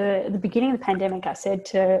 at the beginning of the pandemic, I said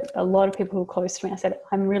to a lot of people who were close to me, I said,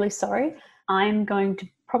 I'm really sorry. I'm going to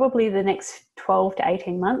probably the next 12 to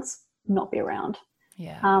 18 months not be around.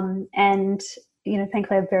 Yeah. And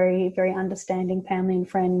thankfully I have very, very understanding family and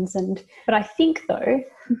friends. But I think though,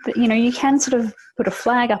 that, you can sort of put a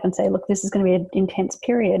flag up and say, look, this is going to be an intense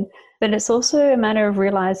period. But it's also a matter of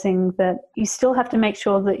realizing that you still have to make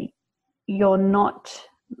sure that you're not,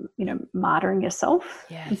 martyring yourself,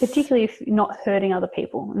 yes. Particularly if you're not hurting other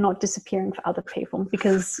people, not disappearing for other people,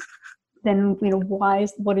 because then,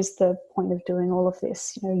 what is the point of doing all of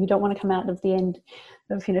this? You don't want to come out of the end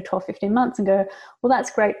of, 12, 15 months and go, well,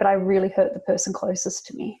 that's great, but I really hurt the person closest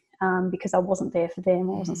to me because I wasn't there for them,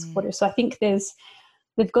 or wasn't supportive. So I think there's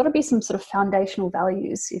got to be some sort of foundational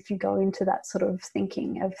values if you go into that sort of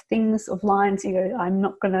thinking of things, of lines, I'm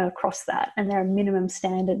not going to cross that. And there are minimum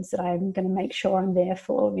standards that I'm going to make sure I'm there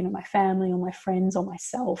for, my family or my friends or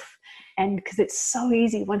myself. And because it's so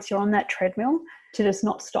easy once you're on that treadmill to just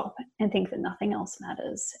not stop and think that nothing else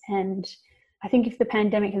matters. And I think if the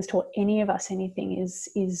pandemic has taught any of us anything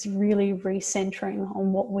is really recentering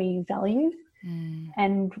on what we value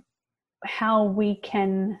and how we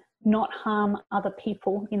can not harm other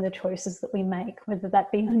people in the choices that we make, whether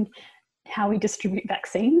that be in how we distribute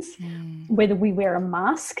vaccines, whether we wear a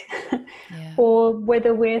mask, or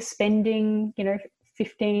whether we're spending,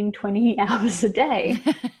 15, 20 hours a day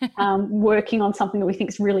working on something that we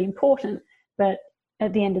think is really important. But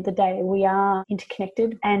at the end of the day, we are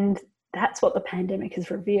interconnected, and that's what the pandemic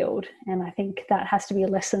has revealed. And I think that has to be a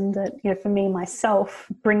lesson that, for me, myself,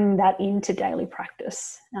 bringing that into daily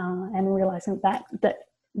practice and realizing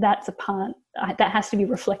that's a part that has to be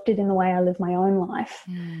reflected in the way I live my own life,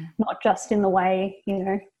 not just in the way,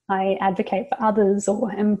 I advocate for others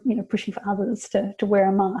or am, pushing for others to wear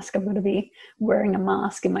a mask. I've got to be wearing a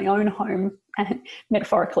mask in my own home,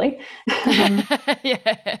 metaphorically.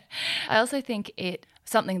 Yeah. I also think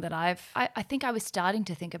something that I think I was starting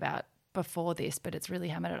to think about before this, but it's really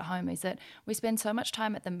hammered at home, is that we spend so much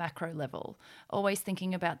time at the macro level, always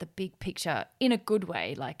thinking about the big picture in a good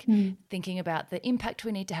way, like thinking about the impact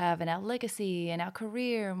we need to have and our legacy and our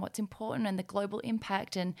career and what's important and the global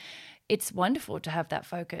impact. And it's wonderful to have that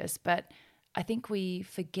focus, but I think we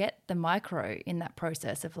forget the micro in that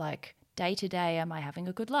process of, like, day to day, am I having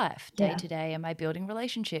a good life? Day to day, am I building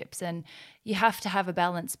relationships? And you have to have a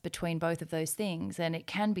balance between both of those things. And it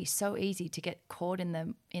can be so easy to get caught in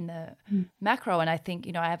the macro. And I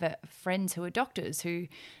think, I have friends who are doctors who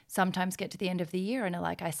sometimes get to the end of the year and are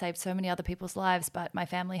like, I saved so many other people's lives, but my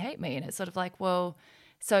family hate me. And it's sort of like, well,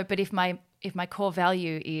 but if my core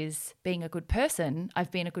value is being a good person,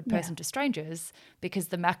 I've been a good person to strangers because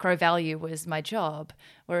the macro value was my job,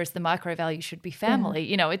 whereas the micro value should be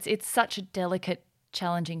family. It's such a delicate,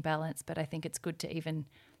 challenging balance, but I think it's good to even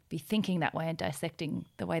be thinking that way and dissecting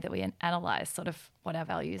the way that we analyze sort of what our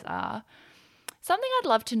values are. Something I'd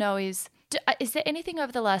love to know is there anything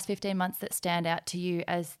over the last 15 months that stand out to you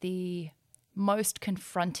as the most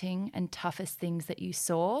confronting and toughest things that you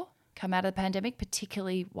saw come out of the pandemic,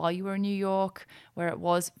 particularly while you were in New York, where it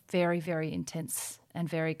was very, very intense and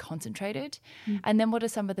very concentrated? And then what are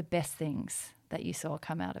some of the best things that you saw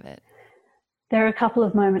come out of it? There are a couple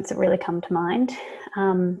of moments that really come to mind.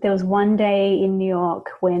 There was one day in New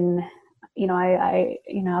York when, our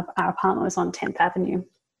apartment was on 10th Avenue.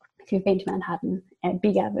 If you've been to Manhattan, a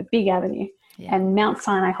big avenue. Yeah. And Mount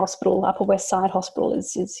Sinai Hospital, Upper West Side Hospital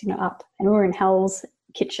is up. And we were in Hell's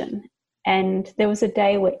Kitchen. And there was a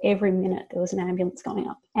day where every minute there was an ambulance going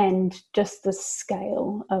up, and just the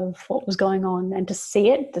scale of what was going on and to see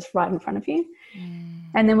it just right in front of you.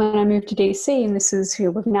 And then when I moved to DC, and this is,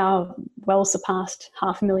 we've now well surpassed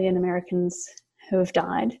 500,000 Americans who have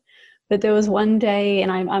died. But there was one day,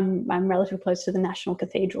 and I'm relatively close to the National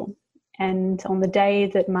Cathedral, and on the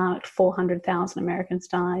day that marked 400,000 Americans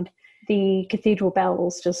died, the cathedral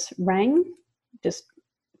bells just rang, just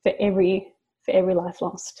for every life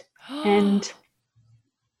lost. And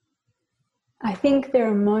I think there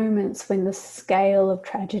are moments when the scale of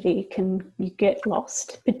tragedy you get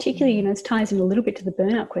lost, particularly, this ties in a little bit to the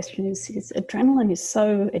burnout question, is adrenaline is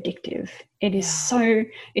so addictive.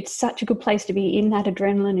 It's such a good place to be in that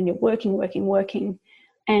adrenaline, and you're working,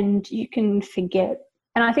 and you can forget.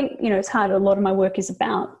 And I think, it's hard. A lot of my work is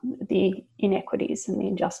about the inequities and the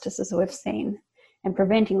injustices that we've seen and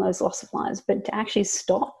preventing those loss of lives, but to actually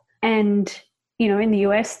stop. And, in the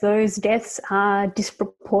US, those deaths are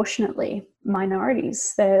disproportionately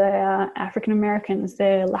minorities. They are African Americans,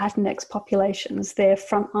 they're Latinx populations, they're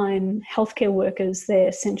frontline healthcare workers, they're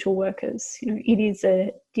essential workers. It is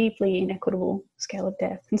a deeply inequitable scale of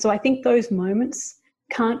death. And so I think those moments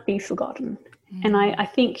can't be forgotten. And I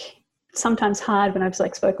think sometimes hard when I've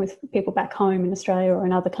spoken with people back home in Australia or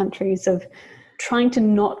in other countries, of trying to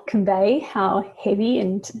not convey how heavy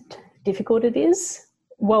and difficult it is,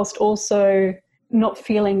 whilst also not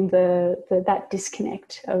feeling that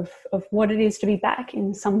disconnect of what it is to be back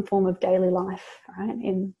in some form of daily life, right?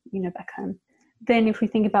 Back home. Then if we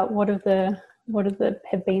think about what have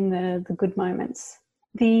been the good moments,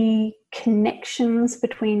 the connections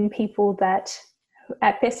between people that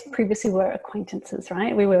at best previously were acquaintances,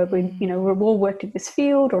 right? We all worked in this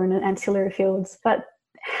field or in ancillary fields, but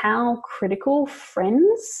how critical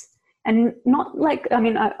friends. And not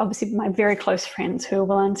obviously my very close friends who are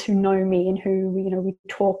the ones who know me and who, we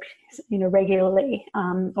talk, regularly,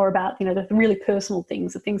 or about, the really personal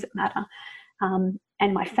things, the things that matter.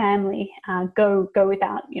 And my family go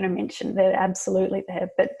without, mention. They're absolutely there.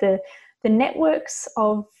 But the networks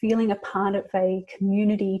of feeling a part of a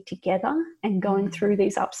community together and going through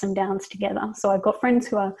these ups and downs together. So I've got friends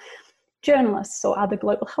who are journalists or other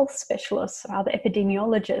global health specialists or other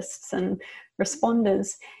epidemiologists and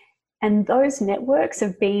responders. And those networks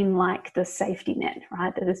have been like the safety net,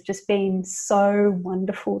 right? That has just been so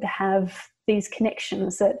wonderful to have these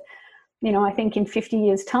connections that, I think in 50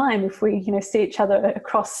 years' time, if we, see each other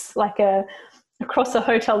across a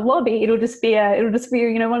hotel lobby, it'll just be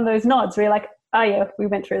one of those nods where you're like, oh yeah, we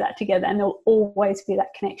went through that together, and there'll always be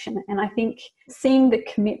that connection. And I think seeing the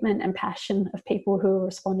commitment and passion of people who are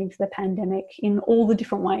responding to the pandemic in all the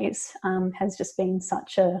different ways has just been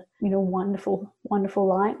such a, wonderful, wonderful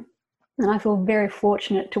light. And I feel very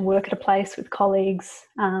fortunate to work at a place with colleagues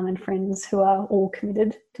and friends who are all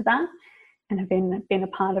committed to that and have been a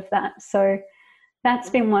part of that. So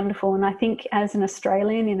that's been wonderful. And I think as an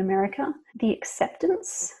Australian in America, the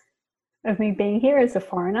acceptance of me being here as a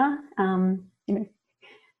foreigner,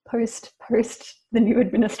 post the new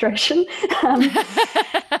administration,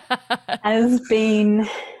 has been,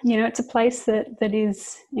 it's a place that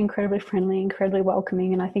is incredibly friendly, incredibly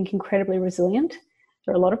welcoming, and I think incredibly resilient.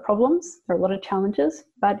 There are a lot of problems, there are a lot of challenges,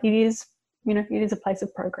 but it is a place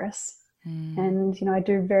of progress. And, I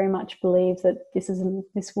do very much believe that this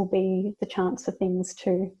will be the chance for things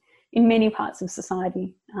to, in many parts of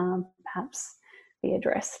society, perhaps be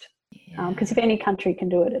addressed. Because if any country can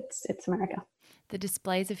do it, it's America. The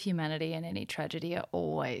displays of humanity in any tragedy are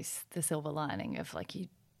always the silver lining of you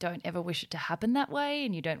don't ever wish it to happen that way,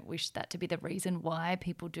 and you don't wish that to be the reason why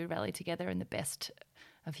people do rally together and the best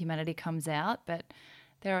of humanity comes out. But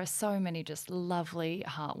there are so many just lovely,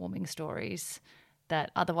 heartwarming stories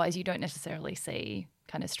that otherwise you don't necessarily see,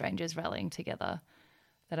 kind of strangers rallying together,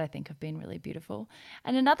 that I think have been really beautiful.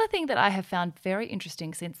 And another thing that I have found very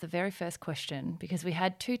interesting since the very first question, because we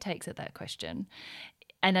had 2 takes at that question,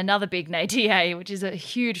 and another big nadir, which is a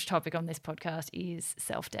huge topic on this podcast, is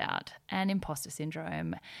self-doubt and imposter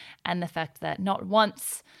syndrome, and the fact that not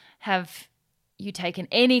once have you taken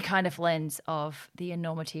any kind of lens of the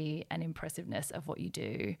enormity and impressiveness of what you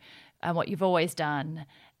do and what you've always done,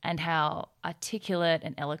 and how articulate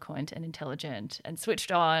and eloquent and intelligent and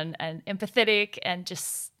switched on and empathetic and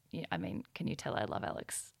just, can you tell I love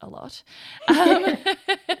Alex a lot?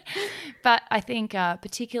 But I think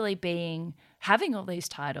particularly having all these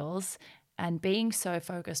titles and being so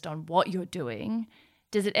focused on what you're doing,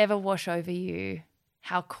 does it ever wash over you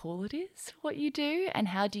how cool it is what you do, and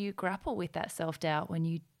how do you grapple with that self-doubt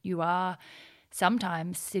when you are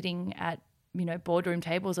sometimes sitting at boardroom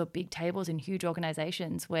tables or big tables in huge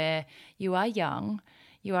organizations where you are young,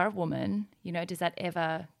 you are a woman, does that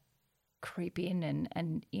ever creep in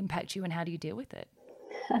and impact you, and how do you deal with it?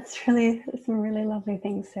 That's some really lovely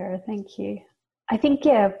things, Sarah. Thank you. I think,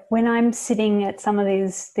 when I'm sitting at some of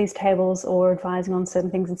these tables or advising on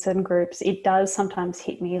certain things in certain groups, it does sometimes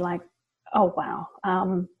hit me like, oh,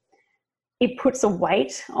 wow. It puts a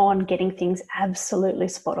weight on getting things absolutely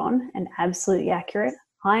spot on and absolutely accurate.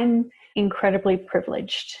 I'm incredibly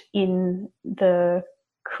privileged in the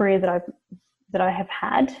career that I have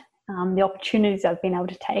had, the opportunities I've been able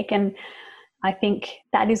to take. And I think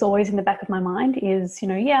that is always in the back of my mind is,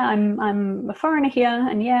 I'm a foreigner here,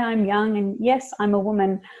 and I'm young, and yes, I'm a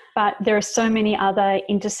woman, but there are so many other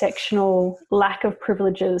intersectional lack of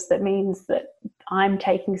privileges that means that I'm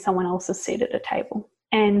taking someone else's seat at a table.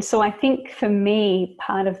 And so I think for me,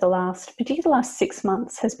 part of particularly the last 6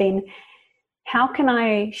 months has been, how can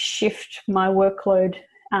I shift my workload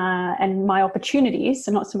and my opportunities,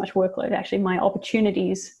 so not so much workload, actually my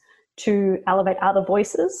opportunities to elevate other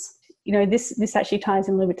voices. This actually ties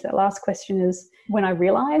in a little bit to that last question, is when I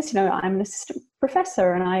realized, I'm an assistant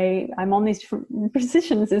professor and I'm on these different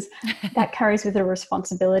positions, is that carries with a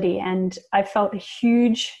responsibility. And I felt a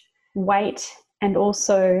huge weight and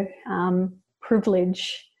also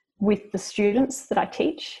privilege with the students that I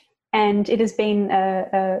teach. And it has been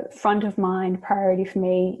a front of mind priority for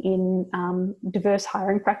me in diverse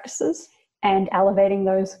hiring practices and elevating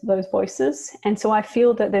those voices. And so I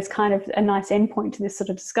feel that there's kind of a nice endpoint to this sort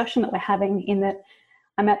of discussion that we're having, in that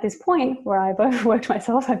I'm at this point where I've overworked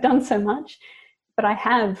myself, I've done so much, but I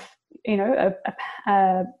have,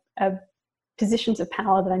 a positions of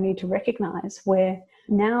power that I need to recognize, where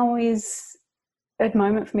now is a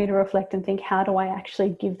moment for me to reflect and think, how do I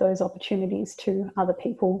actually give those opportunities to other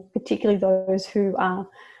people, particularly those who are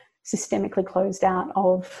systemically closed out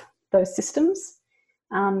of those systems.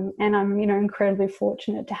 And I'm, incredibly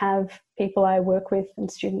fortunate to have people I work with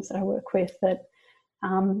and students that I work with that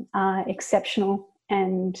are exceptional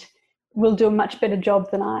and will do a much better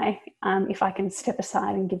job than I, if I can step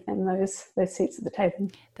aside and give them those seats at the table.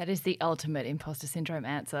 That is the ultimate imposter syndrome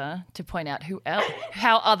answer, to point out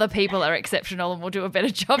how other people are exceptional and will do a better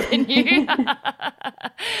job than you.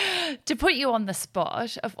 To put you on the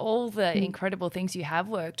spot, of all the incredible things you have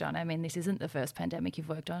worked on, I mean, this isn't the first pandemic you've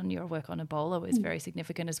worked on. Your work on Ebola was very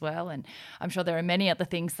significant as well. And I'm sure there are many other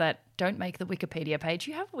things that don't make the Wikipedia page.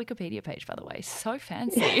 You have a Wikipedia page, by the way. So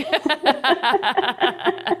fancy.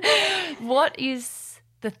 What is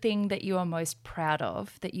the thing that you are most proud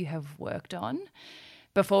of that you have worked on,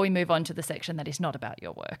 before we move on to the section that is not about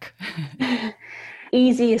your work?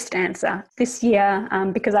 Easiest answer. This year,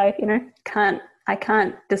 because I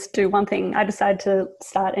can't just do one thing. I decided to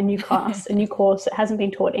start a new class, a new course that hasn't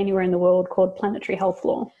been taught anywhere in the world, called Planetary Health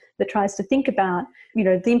Law, that tries to think about,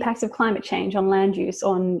 the impacts of climate change on land use,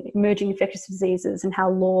 on emerging infectious diseases, and how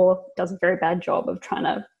law does a very bad job of trying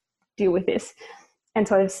to deal with this. And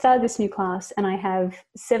so I've started this new class, and I have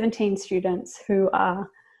 17 students who are,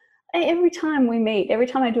 every time we meet, every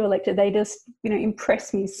time I do a lecture, they just,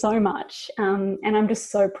 impress me so much. And I'm just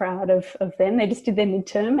so proud of them. They just did their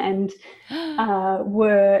midterm and I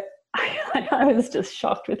was just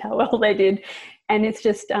shocked with how well they did. And it's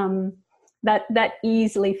just that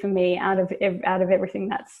easily for me, out of everything,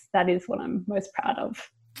 that is what I'm most proud of.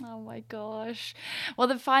 Oh my gosh. Well,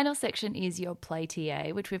 the final section is your play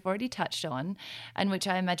TA, which we've already touched on, and which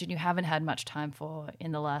I imagine you haven't had much time for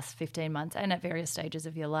in the last 15 months and at various stages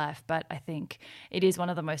of your life. But I think it is one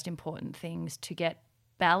of the most important things to get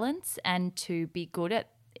balance and to be good at.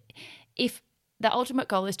 If the ultimate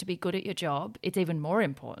goal is to be good at your job, it's even more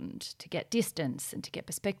important to get distance and to get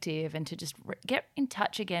perspective and to just get in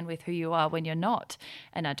touch again with who you are when you're not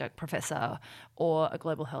an adjunct professor or a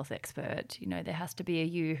global health expert. There has to be a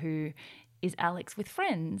you who is Alex with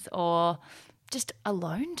friends, or just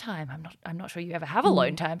alone time. I'm not sure you ever have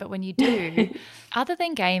alone time, but when you do, other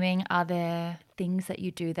than gaming, are there things that you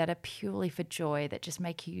do that are purely for joy, that just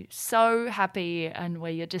make you so happy, and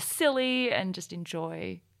where you're just silly and just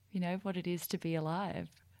enjoy what it is to be alive?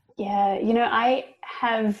 Yeah, I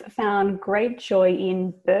have found great joy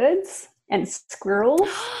in birds and squirrels.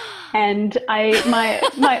 And my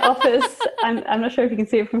office, I'm not sure if you can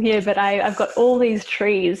see it from here, but I've got all these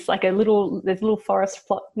trees, like there's a little forest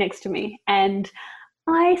plot next to me. And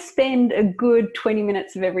I spend a good 20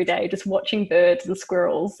 minutes of every day just watching birds and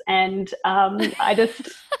squirrels. And I just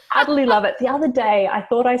utterly love it. The other day, I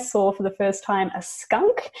thought I saw for the first time a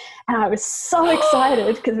skunk, and I was so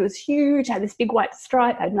excited because it was huge. It had this big white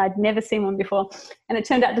stripe, and I'd never seen one before. And it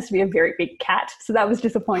turned out just to be a very big cat. So that was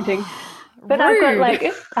disappointing. But Rude. I've got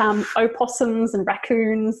like opossums and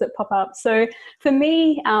raccoons that pop up. So for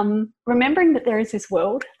me, remembering that there is this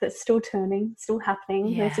world that's still turning, still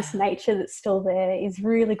happening, there's this nature that's still there is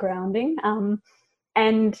really grounding.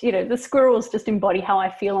 And, you know, the squirrels just embody how I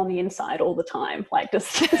feel on the inside all the time. Like just,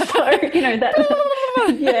 so, you know, that,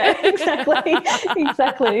 yeah,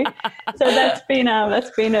 exactly. So that's been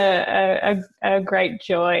a great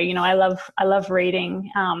joy. You know, I love reading.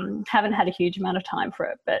 Haven't had a huge amount of time for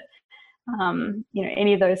it, but, you know,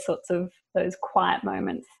 any of those sorts of those quiet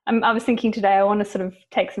moments. I was thinking today I want to sort of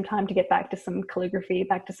take some time to get back to some calligraphy,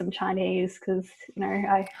 back to some Chinese, because, you know,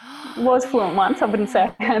 I was fluent once. I wouldn't say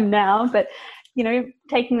I am now, but, you know,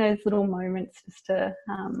 taking those little moments just to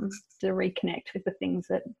reconnect with the things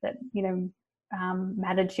that you know,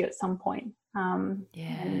 mattered to you at some point. And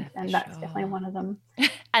that's definitely one of them.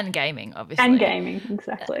 And gaming, obviously. And gaming,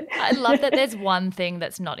 exactly. I love that there's one thing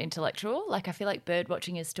that's not intellectual. Like, I feel like bird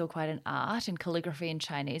watching is still quite an art, and calligraphy in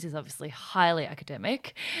Chinese is obviously highly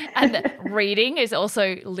academic, and reading is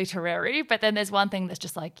also literary. But then there's one thing that's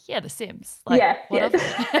just like, The Sims. Like,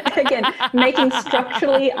 Again, making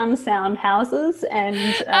structurally unsound houses and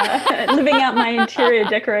living out my interior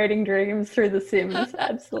decorating dreams through The Sims.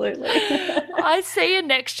 Absolutely. I see a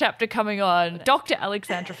next chapter coming on. Dr.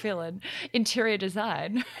 Alexandra Phelan, interior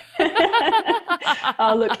design.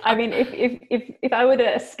 Oh, look, I mean, if I were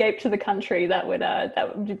to escape to the country, that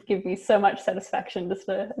would give me so much satisfaction. Just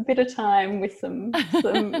a bit of time with some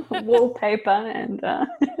wallpaper and.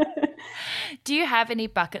 Do you have any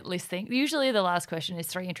bucket list things? Usually the last question is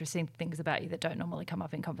 3 interesting things about you that don't normally come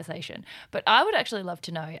up in conversation. But I would actually love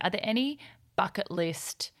to know, are there any bucket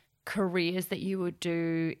list careers that you would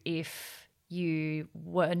do if you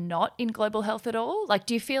were not in global health at all? Like,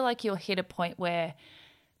 do you feel like you'll hit a point where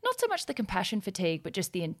not so much the compassion fatigue, but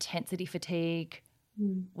just the intensity fatigue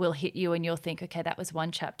will hit you and you'll think, okay, that was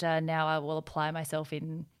one chapter. Now I will apply myself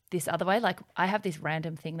in this other way. Like, I have this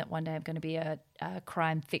random thing that one day I'm going to be a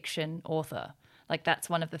crime fiction author. Like, that's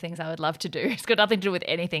one of the things I would love to do. It's got nothing to do with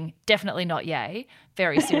anything. Definitely not yay.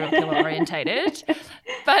 Very serial killer orientated.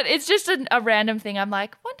 But it's just a random thing. I'm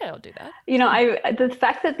like, one day I'll do that. You know, the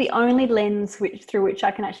fact that the only lens through which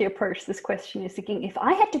I can actually approach this question is thinking, if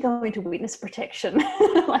I had to go into witness protection,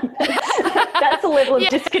 like that's the level of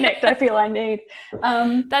disconnect I feel I need.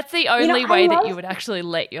 That's the only way that you would actually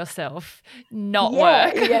let yourself not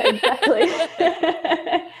work. Yeah, exactly.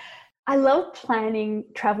 I love planning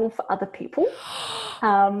travel for other people.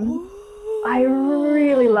 I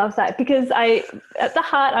really love that because at the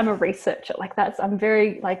heart, I'm a researcher. That's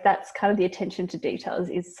kind of the attention to details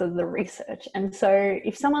is sort of the research. And so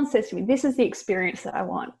if someone says to me, this is the experience that I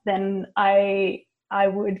want, then I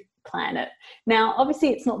would plan it. Now, obviously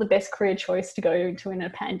it's not the best career choice to go into in a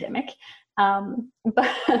pandemic.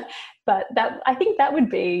 But that, I think that would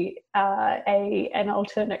be an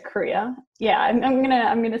alternate career. Yeah, I'm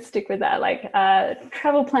gonna stick with that. Like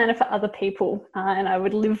travel planner for other people, and I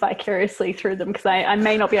would live vicariously through them because I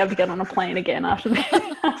may not be able to get on a plane again after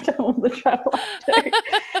all the travel I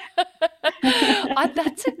do.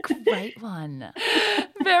 That's a great one.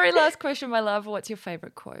 Very last question, my love. What's your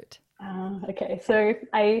favorite quote? Okay, so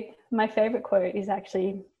my favorite quote is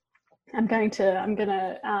actually. I'm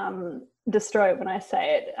gonna destroy it when I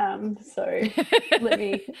say it. So let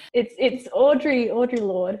me. It's Audrey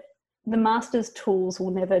Lorde. The master's tools will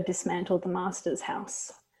never dismantle the master's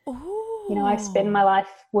house. Ooh. You know, I spend my life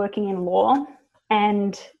working in law,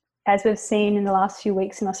 and as we've seen in the last few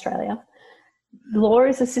weeks in Australia, law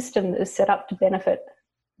is a system that is set up to benefit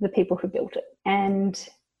the people who built it. And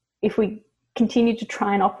if we continue to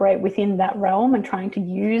try and operate within that realm and trying to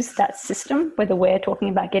use that system, whether we're talking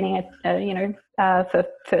about getting for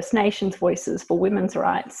First Nations voices, for women's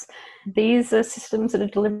rights, these are systems that are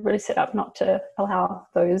deliberately set up not to allow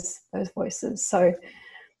those voices. So,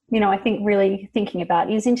 you know, I think really thinking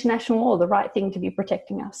about, is international law the right thing to be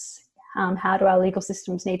protecting us? How do our legal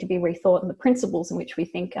systems need to be rethought, and the principles in which we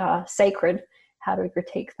think are sacred, how do we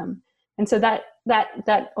critique them? And so that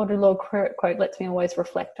Audre Lorde quote lets me always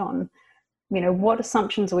reflect on, you know, what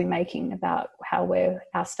assumptions are we making about how we're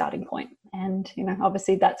our starting point? And, you know,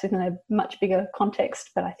 obviously that's within a much bigger context,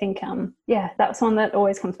 but I think, that's one that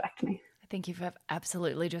always comes back to me. I think you've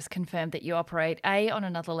absolutely just confirmed that you operate on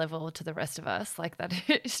another level to the rest of us. Like, that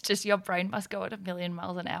it's just your brain must go at 1,000,000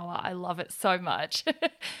 miles an hour. I love it so much.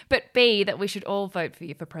 But B, that we should all vote for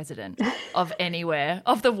you for president of anywhere,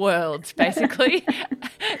 of the world, basically.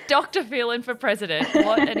 Dr. Phelan for president.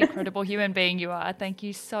 What an incredible human being you are. Thank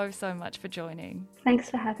you so, so much for joining. Thanks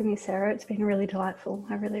for having me, Sarah. It's been really delightful.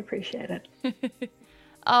 I really appreciate it.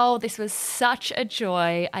 Oh, this was such a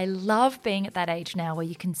joy. I love being at that age now where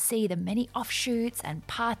you can see the many offshoots and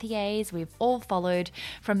pathways we've all followed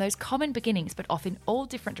from those common beginnings, but off in all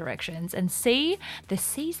different directions, and see the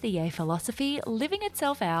seize the yay philosophy living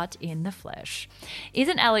itself out in the flesh.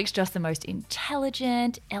 Isn't Alex just the most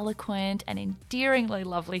intelligent, eloquent, and endearingly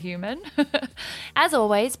lovely human? As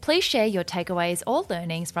always, please share your takeaways or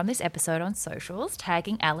learnings from this episode on socials,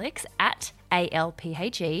 tagging Alex at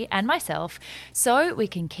ALPHE and myself, so we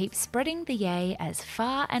can keep spreading the yay as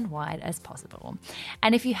far and wide as possible.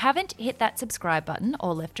 And if you haven't hit that subscribe button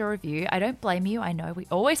or left a review, I don't blame you. I know we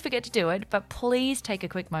always forget to do it, but please take a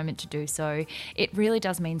quick moment to do so. It really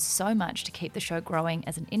does mean so much to keep the show growing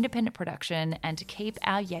as an independent production and to keep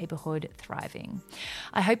our yayborhood thriving.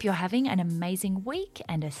 I hope you're having an amazing week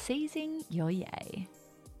and are seizing your yay.